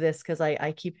to do this because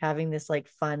I keep having this like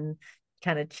fun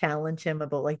kind of challenge him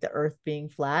about like the earth being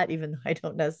flat, even though I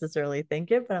don't necessarily think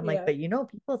it, but I'm like, but you know,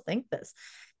 people think this.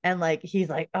 And like, he's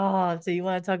like, oh, so you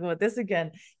want to talk about this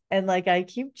again? And like, I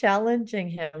keep challenging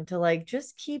him to like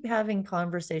just keep having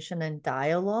conversation and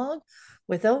dialogue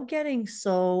without getting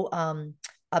so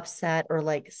upset or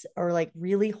like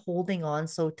really holding on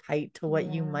so tight to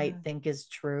what you might think is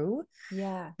true.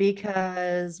 Yeah.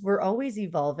 Because we're always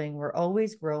evolving, we're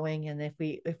always growing. And if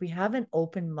we have an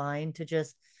open mind to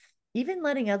just even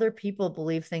letting other people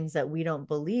believe things that we don't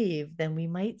believe, then we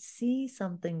might see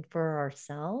something for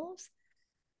ourselves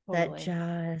that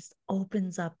just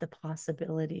opens up the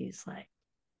possibilities like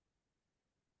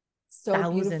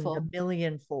so beautiful, a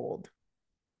million fold.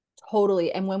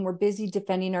 Totally. And when we're busy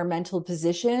defending our mental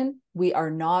position, we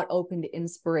are not open to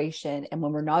inspiration. And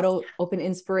when we're not open to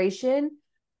inspiration,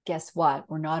 guess what?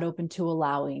 We're not open to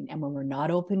allowing. And when we're not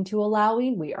open to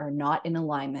allowing, we are not in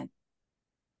alignment.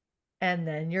 And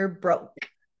then you're broke.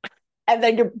 And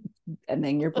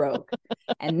then you're broke.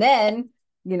 And then,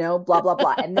 you know, blah, blah,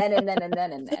 blah. And then,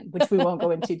 which we won't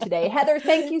go into today. Heather,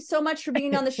 thank you so much for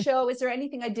being on the show. Is there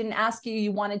anything I didn't ask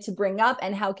you wanted to bring up,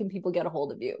 and how can people get a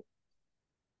hold of you?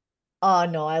 Oh,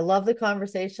 no, I love the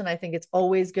conversation. I think it's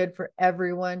always good for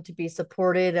everyone to be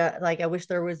supported. Like, I wish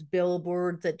there was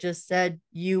billboards that just said,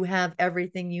 you have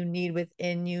everything you need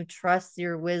within you. Trust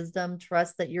your wisdom.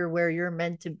 Trust that you're where you're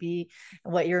meant to be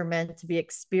and what you're meant to be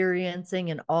experiencing,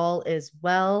 and all is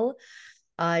well.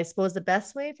 I suppose the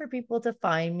best way for people to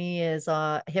find me is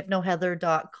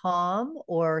hypnoheather.com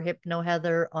or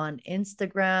hypnoheather on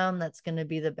Instagram. That's going to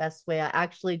be the best way. I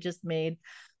actually just made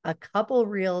a couple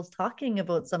reels talking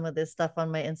about some of this stuff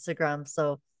on my Instagram.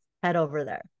 So head over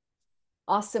there.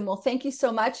 Awesome. Well, thank you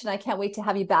so much. And I can't wait to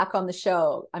have you back on the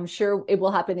show. I'm sure it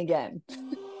will happen again.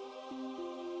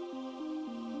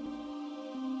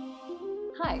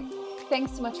 Hi.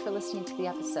 Thanks so much for listening to the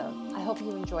episode. I hope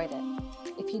you enjoyed it.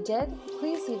 If you did,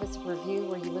 please leave us a review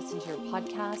where you listen to your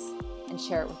podcast and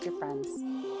share it with your friends.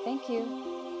 Thank you.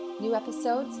 New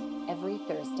episodes every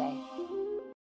Thursday.